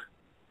guess.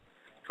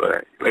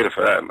 But later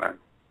for that, man.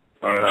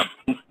 All right.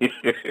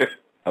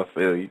 I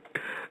feel you.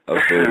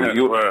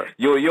 You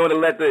want to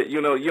let the, you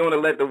know, you want to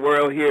let the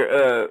world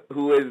hear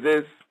who is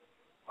this?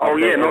 Oh,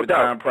 yeah, no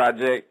doubt.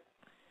 Project.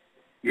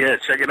 Yeah,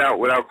 check it out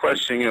without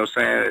question. You know what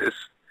I'm saying? It's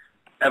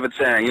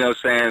Everton, you know what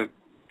I'm saying?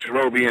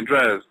 Jerobi and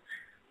Dres.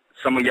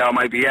 Some of y'all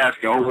might be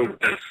asking, oh, who is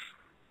this?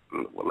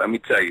 Well, let me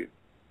tell you.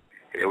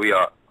 Here we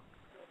are.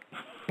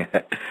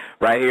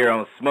 Right here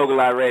on Smoke a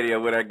Lot Radio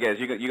with our guests.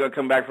 You gonna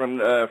come back for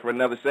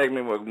another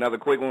segment, or another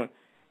quick one?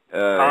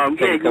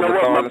 take a couple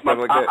calls and stuff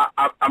like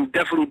that? I'm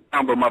definitely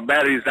down, but my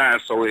battery's dying.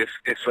 So if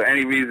for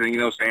any reason, you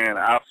know what I'm saying,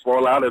 I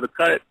fall out of the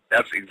cut,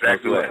 that's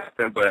exactly what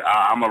happened. But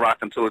I'm going to rock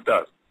until it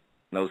does.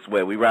 No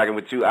sweat. We rocking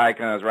with two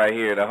icons right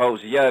here. The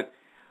host, Yuck.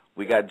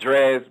 We got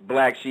Dres,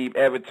 Black Sheep,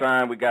 every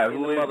time. We got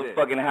who in the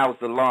motherfucking house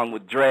along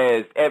with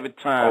Dres, every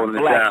time.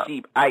 Black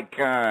Sheep,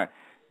 icon.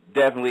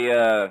 Definitely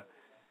a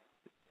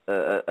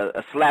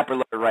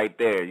slapper right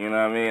there. You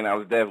know what I mean? I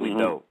was definitely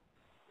dope.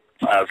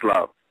 That's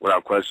love,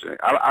 without question.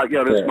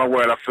 This is my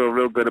word. I feel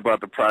real good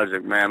about the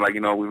project, man. Like, you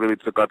know, we really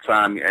took our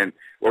time. And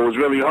what was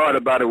really hard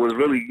about it was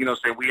really, you know,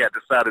 saying we had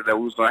decided that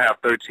we was going to have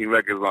 13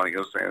 records on it. You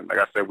know what I'm saying? Like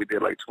I said, we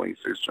did like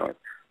 26 joints.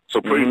 So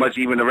pretty much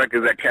even the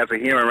records that cats are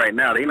hearing right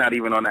now, they're not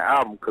even on the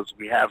album because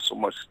we have so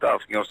much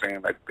stuff, you know what I'm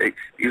saying? Like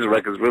these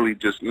records really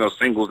just, you know,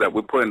 singles that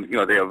we're putting, you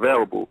know, they're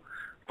available,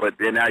 but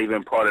they're not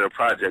even part of the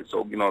project.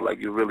 So, you know, like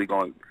you're really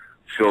going to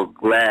feel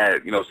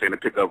glad, you know what I'm saying, to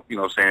pick up, you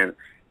know what I'm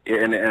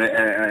saying,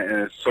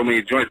 and so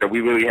many joints that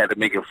we really had to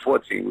make it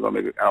 14. We're going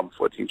to make an album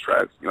 14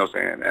 tracks, you know what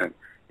I'm saying? And,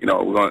 you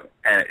know, you're going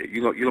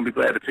to be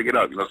glad to pick it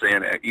up, you know what I'm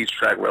saying? And each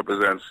track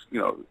represents, you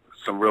know,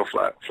 some real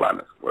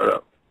flyness. Word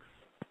up.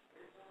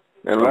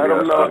 And let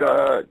them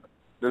know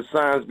the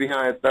science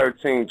behind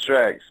 13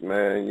 tracks,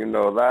 man. You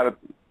know, a lot of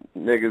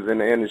niggas in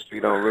the industry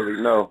don't really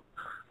know.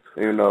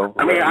 You know,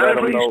 I mean,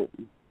 honestly,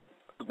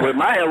 what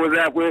my head was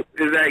at with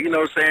is that, you know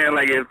what I'm saying,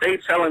 like if they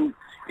telling,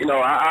 you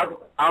know,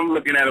 I'm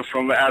looking at it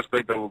from the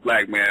aspect of a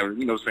black man,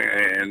 you know what I'm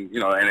saying, and, you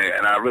know,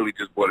 and I really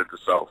just brought it to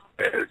self.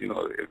 As, you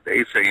know, if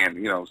they saying,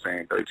 you know what I'm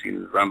saying,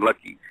 13 is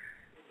unlucky,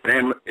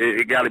 then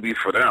it got to be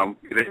for them.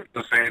 You know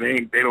what I'm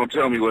saying? They don't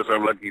tell me what's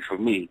unlucky for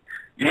me.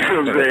 You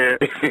know what I'm saying?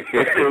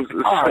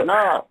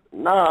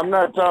 No, I'm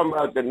not talking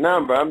about the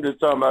number. I'm just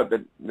talking about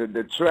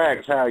the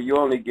tracks, how you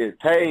only get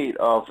paid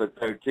off of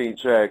 13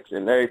 tracks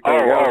and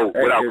everything else.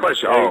 Without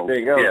question.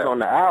 Everything else on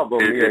the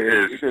album. You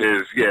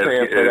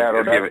paying for that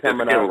or that's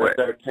coming out of the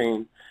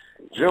 13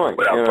 joint.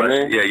 Without you know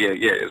question. What I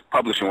mean? Yeah. It's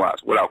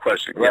publishing-wise, without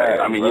question. Right,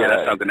 I mean,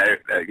 that's something that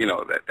you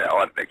know,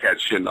 that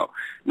cats should know.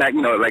 Not,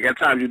 you know, like at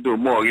times you do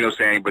more, you know what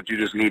I'm saying, but you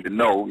just need to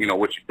know, you know,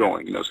 what you're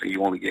doing. You know, so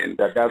you only getting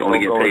paid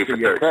for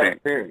 13.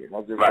 Period.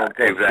 I just want to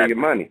pay your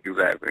money.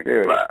 Exactly.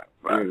 Period. Right.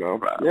 You know,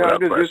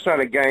 I'm just trying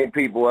to gang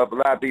people up. A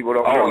lot of people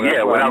don't know.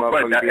 Yeah, without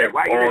question.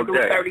 Why you didn't do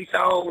 30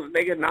 songs,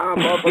 nigga? Nah,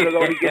 motherfuckers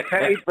only get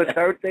paid for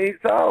 13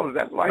 songs.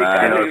 That's why you got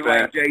niggas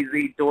like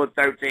Jay-Z doing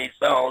 13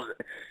 songs.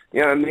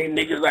 You know what I mean?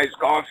 Niggas like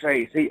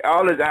Scarface.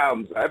 All his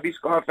albums. Every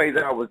Scarface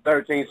album was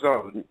 13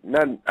 songs.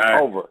 Nothing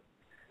over.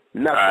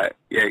 Nothing.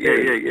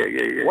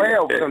 Yeah.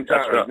 12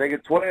 sometimes,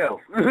 nigga. 12.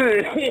 You know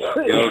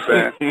what I'm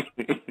saying?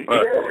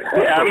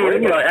 I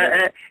mean, you know,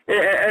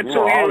 and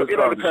so it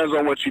all depends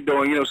on what you're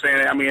doing. You know what I'm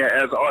saying? I mean,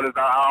 as an artist,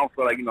 I don't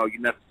feel like, you know,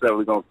 you're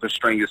necessarily going to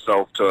constrain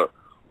yourself to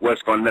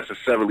what's going to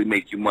necessarily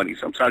make you money.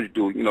 Sometimes you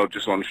do, you know,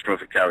 just on the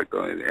strength of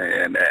character,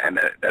 and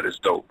that is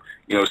dope.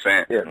 You know what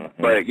I'm saying? Yeah.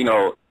 But, you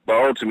know,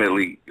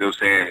 ultimately, you know what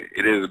I'm saying,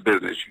 it is a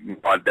business. You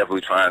are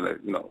definitely trying to,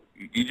 you know,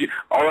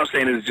 all I'm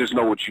saying is just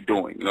know what you're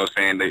doing. You know what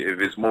I'm saying?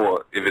 If it's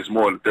more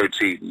than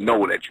 13,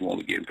 know that you're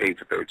only getting paid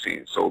for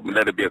 13. So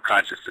let it be a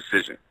conscious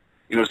decision.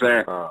 You know what I'm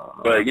saying?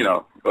 But you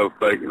know,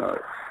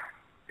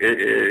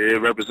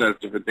 it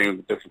represents different things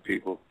to different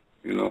people.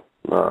 You know.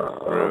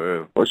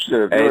 Well,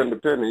 shit, if you're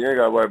independent, you ain't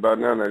got to worry about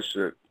none of that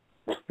shit.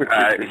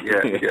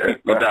 Yeah.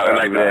 No doubt.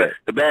 Like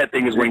the bad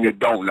thing is when you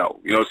don't know.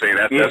 You know what I'm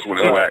saying? That's when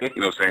it's whack. You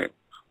know what I'm saying?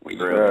 When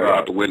you're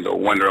out the window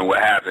wondering what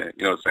happened.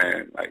 You know what I'm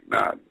saying? Like,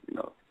 nah, you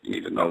know, you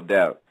need to know. No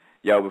doubt.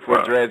 Yo,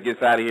 before Dres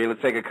gets out of here,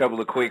 let's take a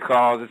couple of quick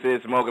calls. This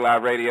is Smoke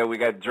Live Radio. We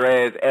got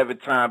Dres, every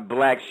time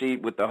Black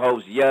Sheep with the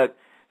host Yuck.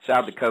 Shout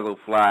out to Cuzzle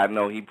Fly. I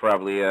know he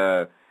probably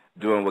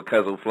doing what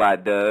Cuzzle Fly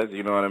does.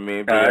 You know what I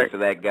mean? Big up to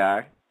that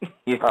guy.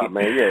 Oh,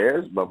 man, yeah,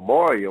 it's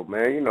Memorial,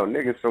 man. You know,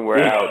 niggas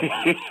somewhere out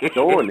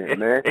doing it,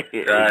 man.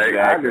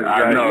 Exactly.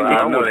 I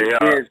know they are.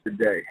 Kids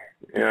today.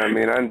 You know what I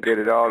mean? I did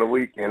it all the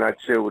weekend. I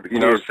chilled with the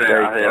kids. You know what I'm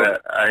saying? Today,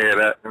 I hear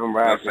that. I'm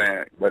right. You know what I'm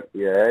saying? But,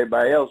 yeah,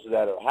 everybody else is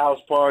at a house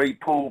party,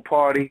 pool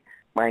party,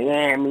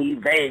 Miami,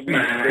 Vegas,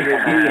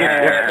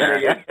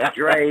 nigga,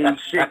 Dre,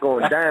 shit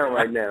going down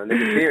right now.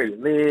 Nigga,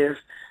 period. Live.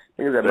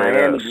 Niggas at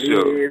Miami,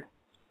 live.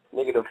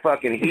 Nigga, the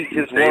fucking Heat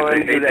just won.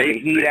 Niggas at the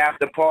Heat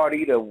after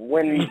party, the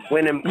winning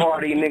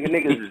party.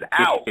 Niggas is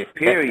out.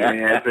 Period.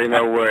 Man, they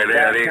know where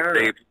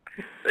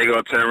they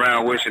gonna turn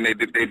around wishing they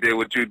did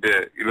what you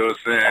did. You know what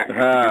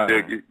I'm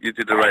saying? You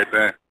did the right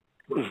thing.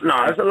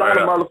 No, there's a lot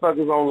of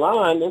motherfuckers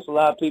online. There's a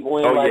lot of people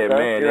in like that.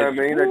 Man, you know what I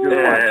mean? They just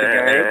watch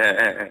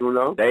the game. You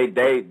know?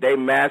 They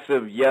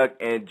massive Yuck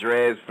and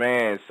Dres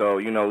fans. So,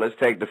 you know, let's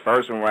take the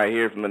first one right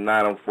here from the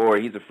 904.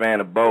 He's a fan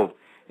of both.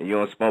 And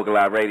you're on Smoke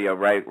Live Radio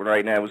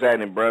right now. What's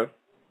happening, bro?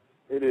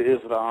 It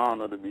is an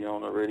honor to be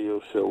on a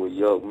radio show with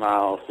Yuck,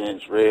 Miles,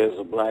 and Dres,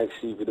 a Black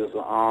Sheep. It is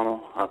an honor.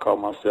 I call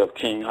myself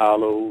King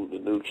Hollow, the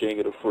new king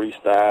of the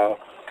freestyle,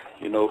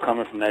 you know,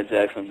 coming from that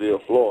Jacksonville,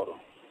 Florida.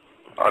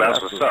 Oh,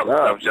 that's what's up.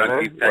 Love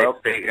Junkie,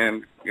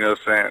 Peyton, you know what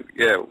I'm saying?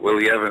 Yeah,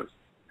 Willie Evans.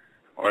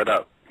 Word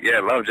up.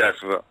 Yeah, love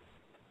Jacksonville.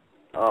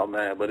 Oh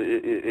man, but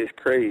it's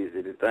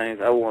crazy. The things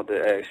I want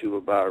to ask you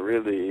about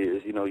really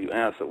is, you know, you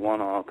answered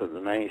one on because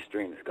the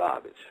mainstream is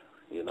garbage.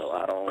 You know,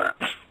 I don't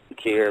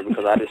care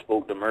because I just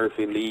spoke to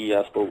Murphy Lee,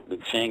 I spoke to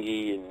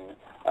Chingy, and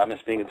I've been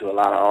speaking to a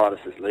lot of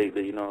artists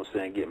lately. You know what I'm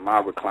saying? Getting my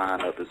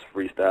recline up as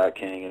Freestyle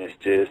King, and it's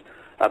just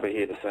I've been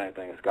hearing the same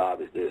thing as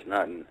garbage. There's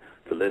nothing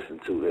to listen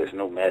to. There's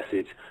no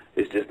message.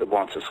 It's just a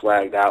bunch of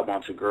swagged out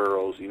bunch of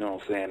girls. You know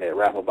what I'm saying? That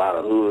rap about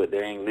a hood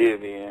they ain't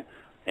live in.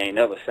 Ain't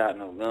never shot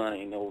no gun,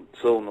 ain't no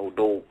sold no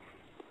dope,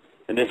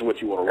 and this is what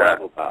you want to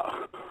rap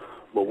about.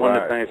 But one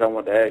of the things I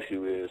want to ask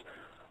you is,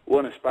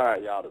 what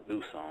inspired y'all to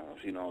do songs?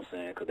 You know what I'm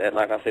saying? Because that,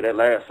 like I said, that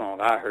last song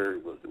I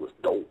heard was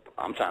dope.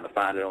 I'm trying to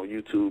find it on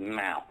YouTube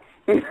now.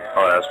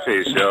 Oh, that's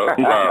peace, yo.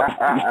 Love.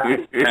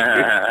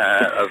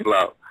 That's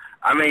love.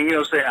 I mean, you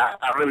know,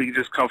 I really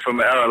just come from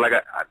an era like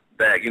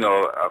that. You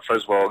know,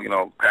 first of all, you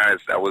know,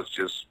 parents that was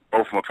just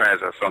both of my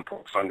parents at some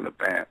point sung in the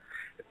band.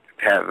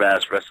 Had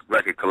vast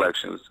record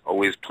collections,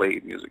 always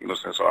played music, you know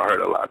what I'm saying? So I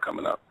heard a lot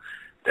coming up.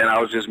 Then I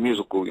was just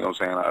musical, you know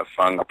what I'm saying? I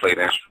sung, I played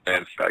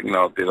instruments, you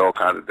know, did all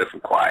kinds of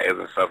different choirs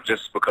and stuff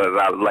just because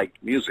I liked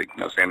music, you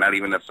know what I'm saying? Not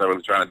even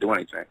necessarily trying to do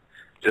anything,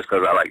 just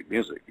because I like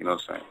music, you know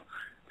what I'm saying?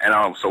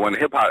 And so when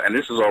hip-hop, and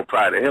this is all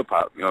prior to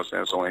hip-hop, you know what I'm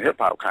saying? So when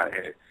hip-hop kind of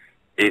hit,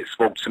 it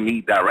spoke to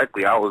me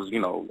directly. I was, you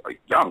know, like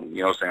young,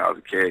 you know what I'm saying? I was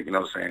a kid, you know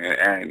what I'm saying?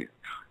 And,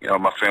 you know,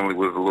 my family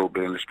was a little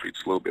bit in the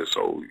streets a little bit,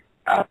 so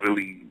I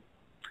really...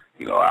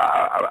 You know,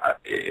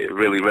 it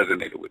really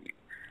resonated with me.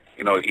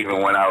 You know,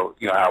 even when I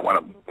went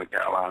up to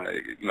Carolina,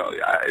 you know,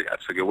 I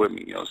took it with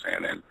me, you know what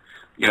I'm saying? And,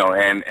 you know,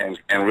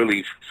 and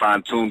really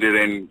fine-tuned it.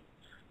 And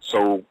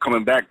so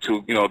coming back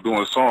to, you know,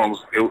 doing songs,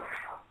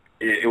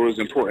 it was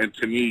important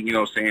to me, you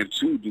know what I'm saying,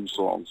 to do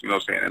songs, you know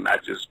what I'm saying, and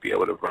not just be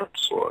able to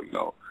verse or, you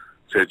know,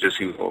 to just,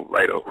 you know,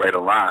 write a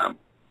rhyme,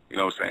 you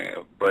know what I'm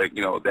saying? But,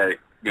 you know, that,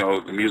 you know,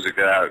 the music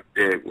that I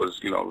did was,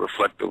 you know,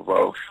 reflective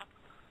of,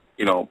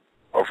 you know,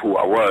 of who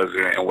I was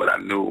and what I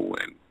knew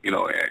and, you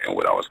know, and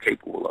what I was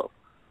capable of,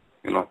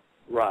 you know.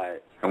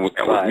 Right. And with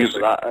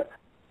music.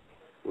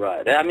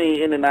 Right. I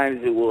mean, in the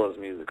 90s it was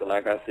music.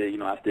 Like I said, you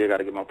know, I still got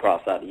to give my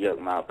props out to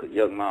Yuck Mouth because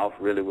Yuck Mouth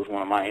really was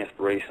one of my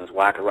inspirations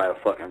why I could write a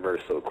fucking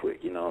verse so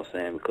quick, you know what I'm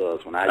saying?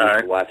 Because when I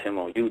used to watch him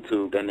on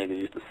YouTube, that nigga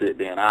used to sit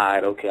there and, all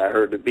right, okay, I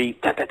heard the beat.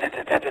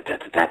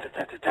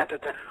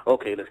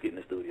 Okay, let's get in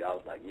the studio. I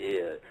was like,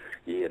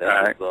 yeah,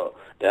 that's what's up.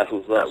 That's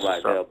what's up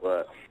right there.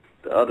 But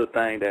the other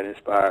thing that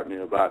inspired me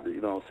about it,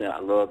 you know what I'm saying, I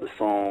love the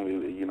song,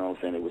 you know what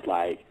I'm saying, it was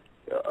like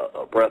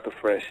a breath of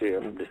fresh air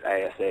from this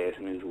ass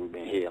music we've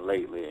been hearing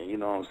lately. And you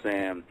know what I'm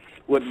saying,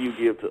 what do you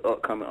give to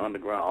upcoming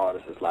underground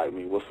artists like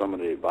me? What's some of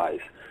the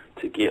advice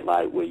to get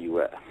like where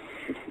you at?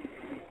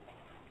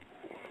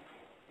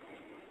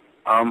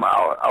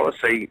 I would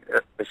say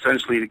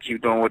essentially to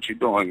keep doing what you're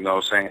doing, you know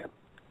what I'm saying?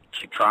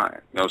 Keep trying,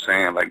 you know what I'm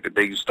saying? Like the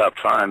day you stop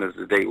trying is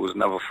the day it was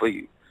never for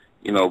you,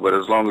 you know, but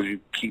as long as you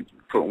keep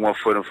putting one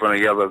foot in front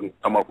of the other and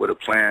come up with a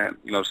plan,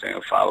 you know what I'm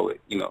saying, follow it,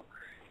 you know.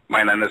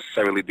 Might not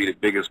necessarily be the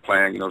biggest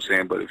plan, you know what I'm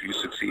saying, but if you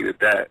succeed at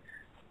that,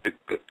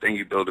 then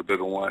you build a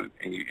bigger one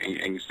and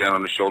you stand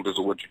on the shoulders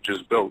of what you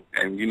just built.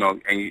 And, you know,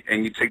 and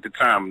you take the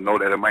time, know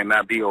that it might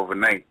not be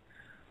overnight.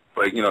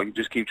 But, you know, you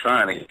just keep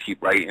trying and you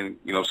keep writing,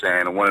 you know what I'm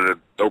saying. And one of the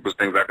dopest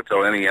things I could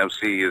tell any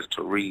MC is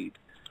to read.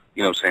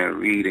 You know what I'm saying?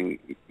 Reading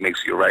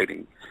makes your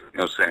writing, you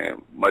know what I'm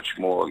saying, much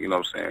more, you know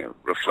what I'm saying,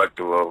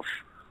 reflective of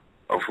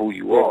who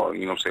you are,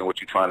 you know what I'm saying,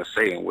 what you're trying to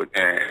say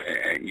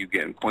and you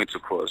getting points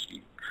across.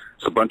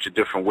 It's a bunch of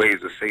different ways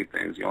to say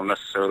things. You don't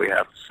necessarily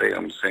have to say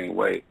them the same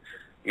way,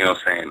 you know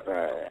what I'm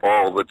saying,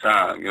 all the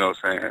time, you know what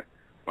I'm saying.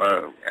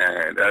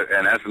 And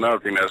that's another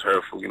thing that's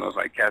hurtful, you know, it's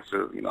like cats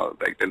are, you know,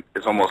 like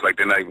it's almost like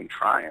they're not even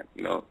trying,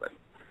 you know, like,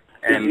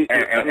 and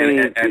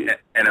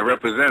it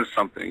represents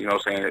something, you know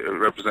what I'm saying, it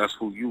represents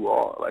who you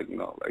are, like, you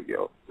know, like,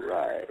 yo.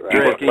 Right.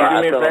 Dres, can you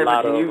do me a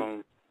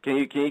favor? Can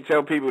you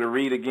tell people to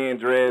read again,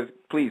 Dres?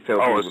 Please tell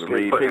people to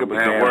read. Pick up a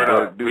damn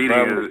book.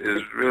 Reading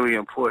is really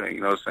important,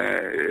 you know what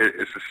I'm saying,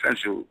 it's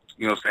essential,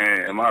 you know what I'm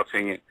saying, in my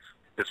opinion,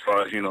 as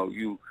far as, you know,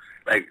 you,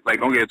 like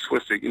don't get it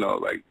twisted, you know,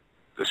 like,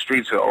 the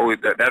streets are always,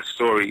 that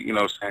story, you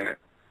know what I'm saying,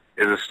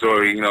 is a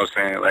story, you know what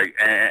I'm saying, like,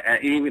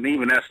 and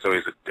even that story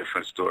is a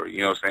different story,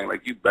 you know what I'm saying,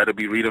 like, you better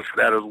be reading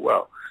for that as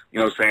well, you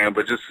know what I'm saying,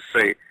 but just to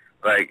say,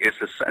 like, it's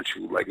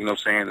essential, like, you know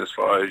what I'm saying, as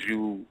far as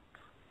you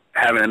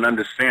having an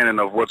understanding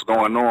of what's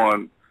going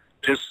on,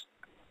 just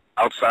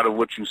outside of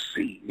what you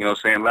see, you know what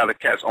I'm saying, a lot of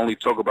cats only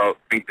talk about,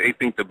 they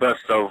think the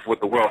best of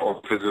what the world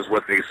offers is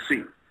what they see,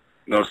 you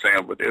know what I'm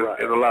saying, but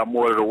there's a lot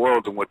more to the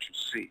world than what you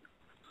see,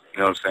 you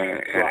know what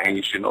I'm saying, and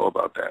you should know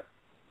about that.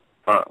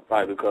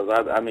 Right, because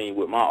I mean,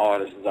 with my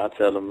artists, I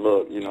tell them,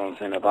 look, you know what I'm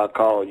saying, if I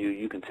call you,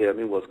 you can tell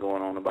me what's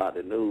going on about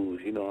the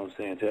news, you know what I'm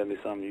saying, tell me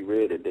something you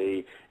read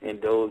today,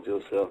 indulge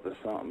yourself in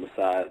something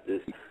besides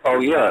this. Oh,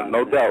 yeah,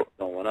 no doubt,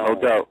 no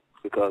doubt.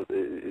 Because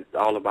it's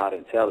all about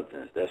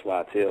intelligence. That's why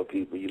I tell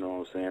people, you know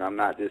what I'm saying, I'm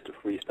not just a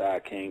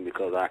freestyle king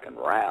because I can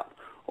rap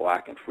or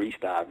I can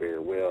freestyle very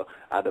well.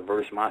 I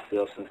diverse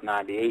myself since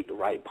 98 to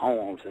write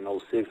poems. In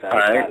 06, I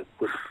decided to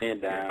put the pen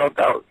down. No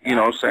doubt, you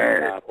know what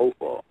I'm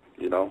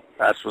saying.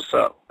 That's what's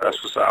up.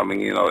 That's what's up. I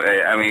mean,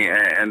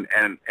 and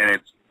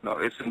it's,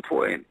 it's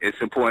important.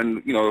 It's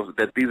important,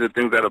 that these are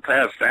things that are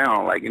passed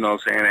down, like, what I'm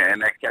saying,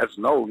 and that cats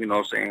know, what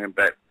I'm saying,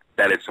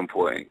 that it's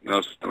important.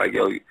 Like,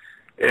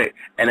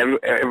 and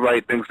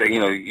everybody thinks that,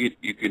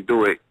 you can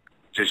do it.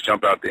 Just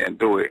jump out there and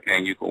do it,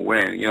 and you can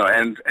win.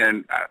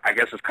 And I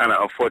guess it's kind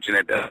of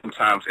unfortunate that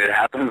sometimes it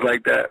happens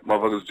like that.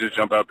 Motherfuckers just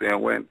jump out there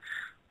and win.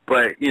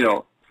 But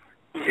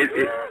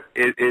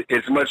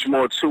it's much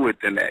more to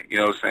it than that. You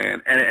know what I'm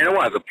saying? And it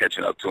winds up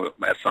catching up to it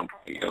at some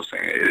point. You know what I'm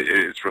saying?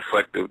 It's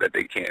reflective that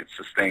they can't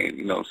sustain.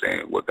 You know what I'm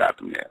saying? What got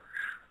them there?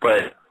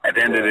 But at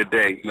the end of the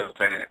day, you know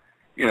what I'm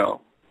saying?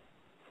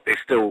 They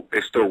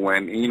still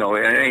win. And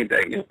it ain't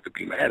that to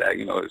be mad at.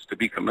 It's to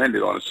be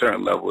commended on a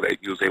certain level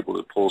that you was able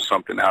to pull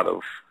something out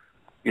of,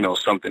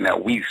 something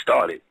that we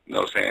started. You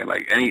know what I'm saying?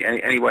 Like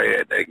anybody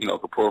that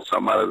could pull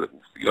something out of it.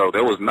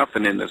 There was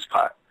nothing in this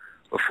pot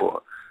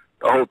before.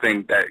 The whole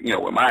thing that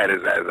with my head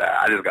is that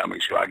I just gotta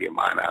make sure I get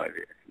mine out of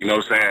here. You know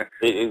what I'm saying?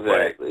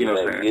 Exactly. But, you know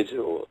what I'm saying? Get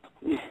yours.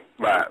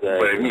 Right.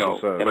 Exactly.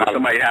 But if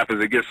somebody happens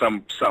to get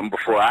something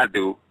before I do,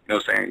 you know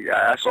what I'm saying?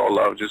 Yeah, that's all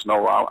love. Just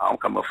know I'm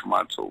coming for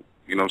mine too.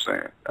 You know what I'm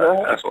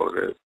saying? That's all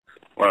it is.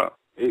 Well,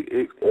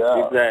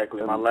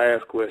 exactly. My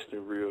last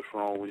question, real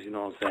strong, was what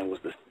I'm saying, was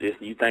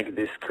you think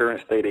this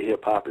current state of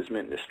hip hop is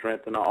meant to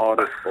strengthen the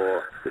artist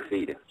or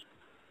defeat it?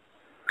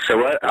 So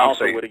what?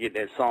 Also, where to get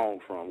that song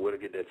from?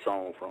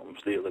 I'm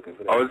still looking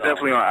for that. Oh, it's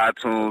definitely on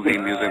iTunes,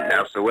 eMusic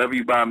now. So wherever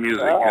you buy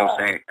music, you know what I'm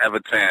saying,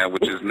 Everton,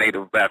 which is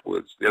native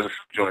backwards. There's a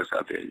few joints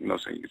out there, you know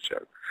what I'm saying, you can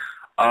check.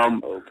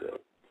 Okay.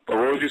 But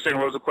what was you saying?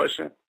 What was the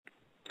question?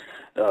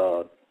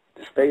 The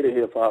state of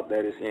hip hop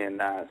that it's in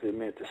now, is it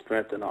meant to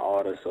strengthen the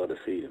artist or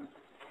defeat him?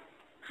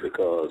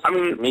 Because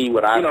to me,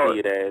 what I see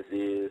it as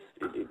is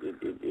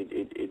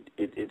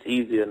it's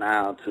easier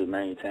now to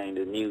maintain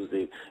the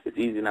music. It's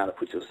easier now to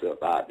put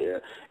yourself out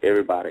there.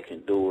 Everybody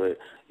can do it,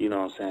 you know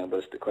what I'm saying? But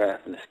it's the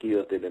craft and the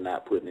skills that they're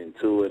not putting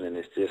into it. And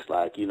it's just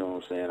like, you know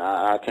what I'm saying?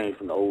 I came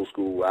from the old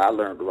school where I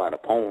learned to write a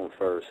poem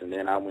first, and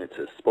then I went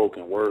to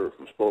spoken word.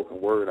 From spoken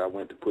word, I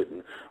went to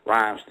putting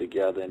rhymes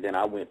together, and then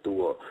I went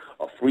through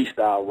a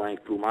freestyle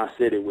rank through my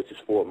city, which is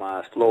Fort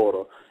Myers,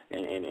 Florida,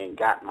 and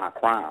got my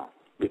crown.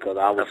 Because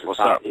I was the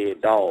top head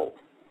dog,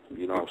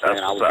 you know what I'm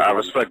saying? I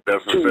respect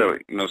that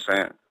sincerely, you know what I'm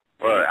saying?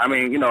 But I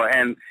mean,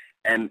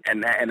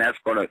 and that's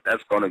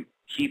gonna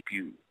keep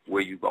you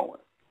where you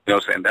going. You know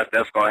what I'm saying?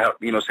 That's gonna help.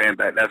 You know what I'm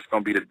saying? That's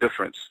gonna be the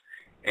difference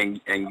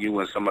in you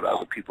and some of the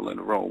other people in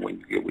the room when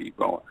you get where you're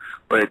going.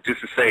 But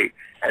just to say,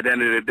 at the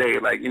end of the day,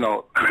 like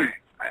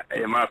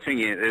in my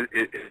opinion,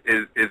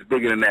 it's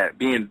bigger than that.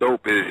 Being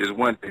dope is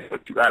one thing,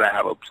 but you gotta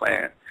have a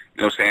plan.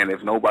 You know what I'm saying?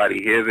 If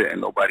nobody hears it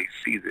and nobody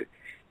sees it,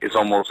 it's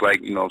almost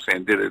like, you know what I'm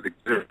saying, did it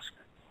exist?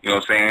 You know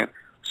what I'm saying?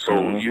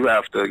 So you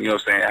have to, you know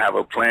what I'm saying, have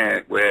a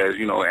plan, whereas,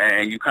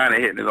 and you kind of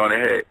hitting it on the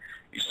head.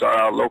 You start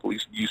out locally,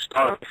 you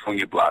start from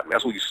your block.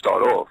 That's where you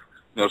start off.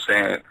 You know what I'm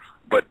saying?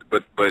 But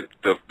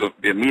the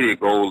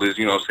immediate goal is,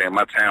 you know what I'm saying,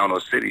 my town or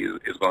city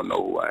is going to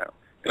know who I am.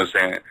 You know what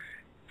I'm saying?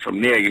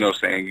 From there, you know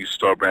what I'm saying, you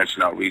start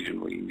branching out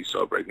regionally and you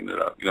start breaking it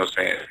up. You know what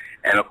I'm saying?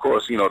 And, of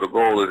course, the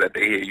goal is that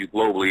they hear you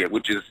globally,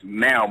 which is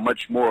now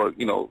much more,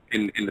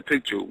 in the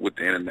picture with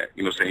the Internet.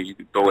 You know what I'm saying? You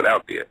can throw it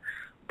out there.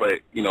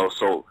 But,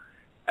 so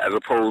as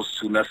opposed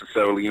to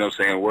necessarily, you know what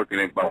I'm saying, working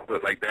in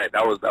like that,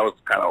 that was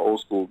kind of old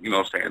school, you know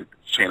what I'm saying,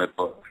 chain of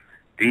thought.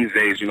 These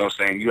days, you know what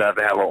I'm saying, you have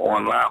to have an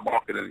online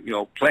marketing, plan, you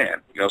know what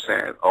I'm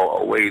saying,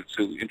 or a way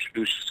to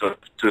introduce yourself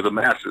to the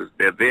masses.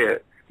 They're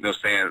there. You know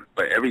what I'm saying?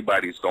 But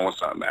everybody's throwing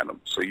something at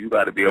them. So you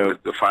got to be able to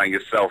define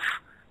yourself,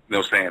 you know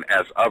what I'm saying,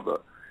 as other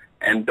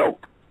and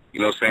dope. You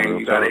know what I'm saying?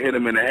 You got to hit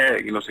them in the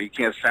head. You know, so you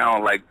can't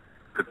sound like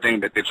the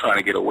thing that they're trying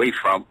to get away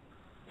from.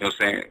 You know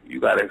what I'm saying? You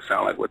got to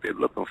sound like what they're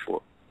looking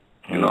for.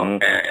 You know,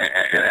 and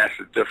that's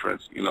the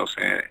difference. You know what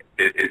I'm saying?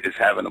 It's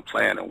having a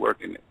plan and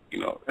working it. You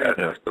know,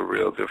 that's the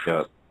real difference.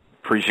 Yeah.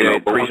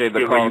 Appreciate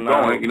the call.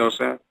 Going, you know what I'm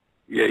saying?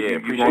 Yeah,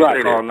 appreciate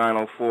the call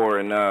 904.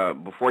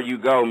 And before you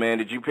go, man,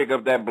 did you pick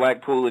up that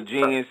Black Pool of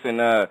Genius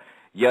and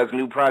Yug's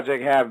new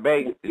project, Half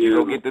Baked? Did you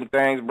go get them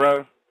things,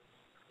 bro?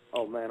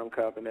 Oh, man, I'm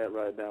copying that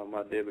right now on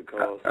my debit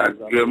card.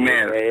 Good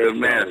man.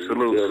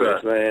 Salute,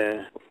 sir.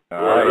 Man.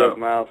 All right.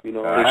 Mouth, you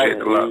know, appreciate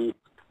the love.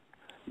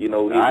 You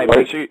know,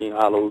 make sure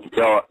Hollow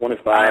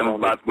 25.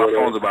 My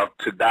phone's about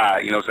to die.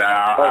 You know what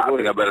I'm saying? I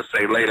think I better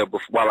say later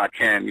while I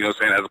can. You know what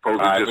I'm saying? As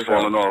opposed to just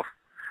falling off.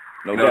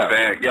 No you know doubt. What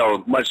I'm saying?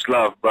 Yo, much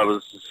love,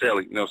 brothers.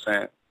 Sincerely, you know what I'm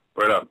saying?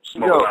 Word up.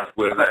 Smoke a lot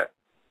with that.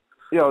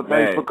 Yo,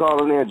 thanks for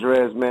calling in,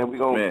 Dres, man. We're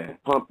going to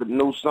pump the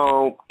new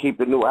song, keep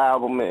the new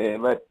album,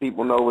 and let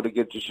people know where to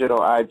get your shit on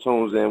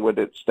iTunes and where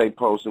to stay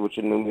posted with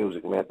your new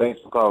music, man. Thanks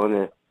for calling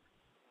in.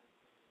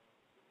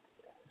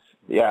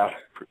 Yeah.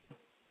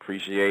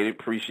 Appreciate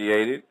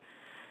it.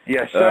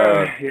 Yes,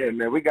 sir. Yeah,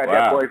 man. We got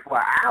that boy for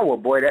an hour,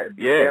 boy. That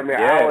damn near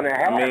hour and a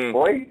half,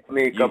 boy. I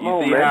mean, come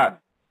on, man.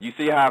 You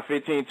see how a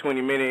 15,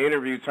 20-minute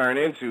interview turned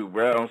into,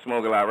 bro, on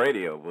Smoke a Lot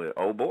Radio. But,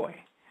 oh, boy.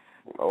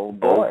 Oh,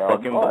 boy. Oh,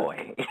 fucking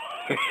boy.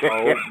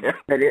 Yeah,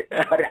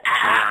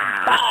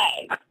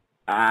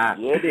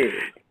 it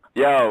is.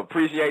 Yo,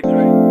 appreciate you.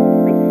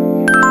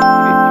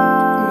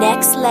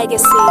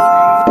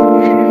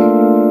 Nexxlegacy.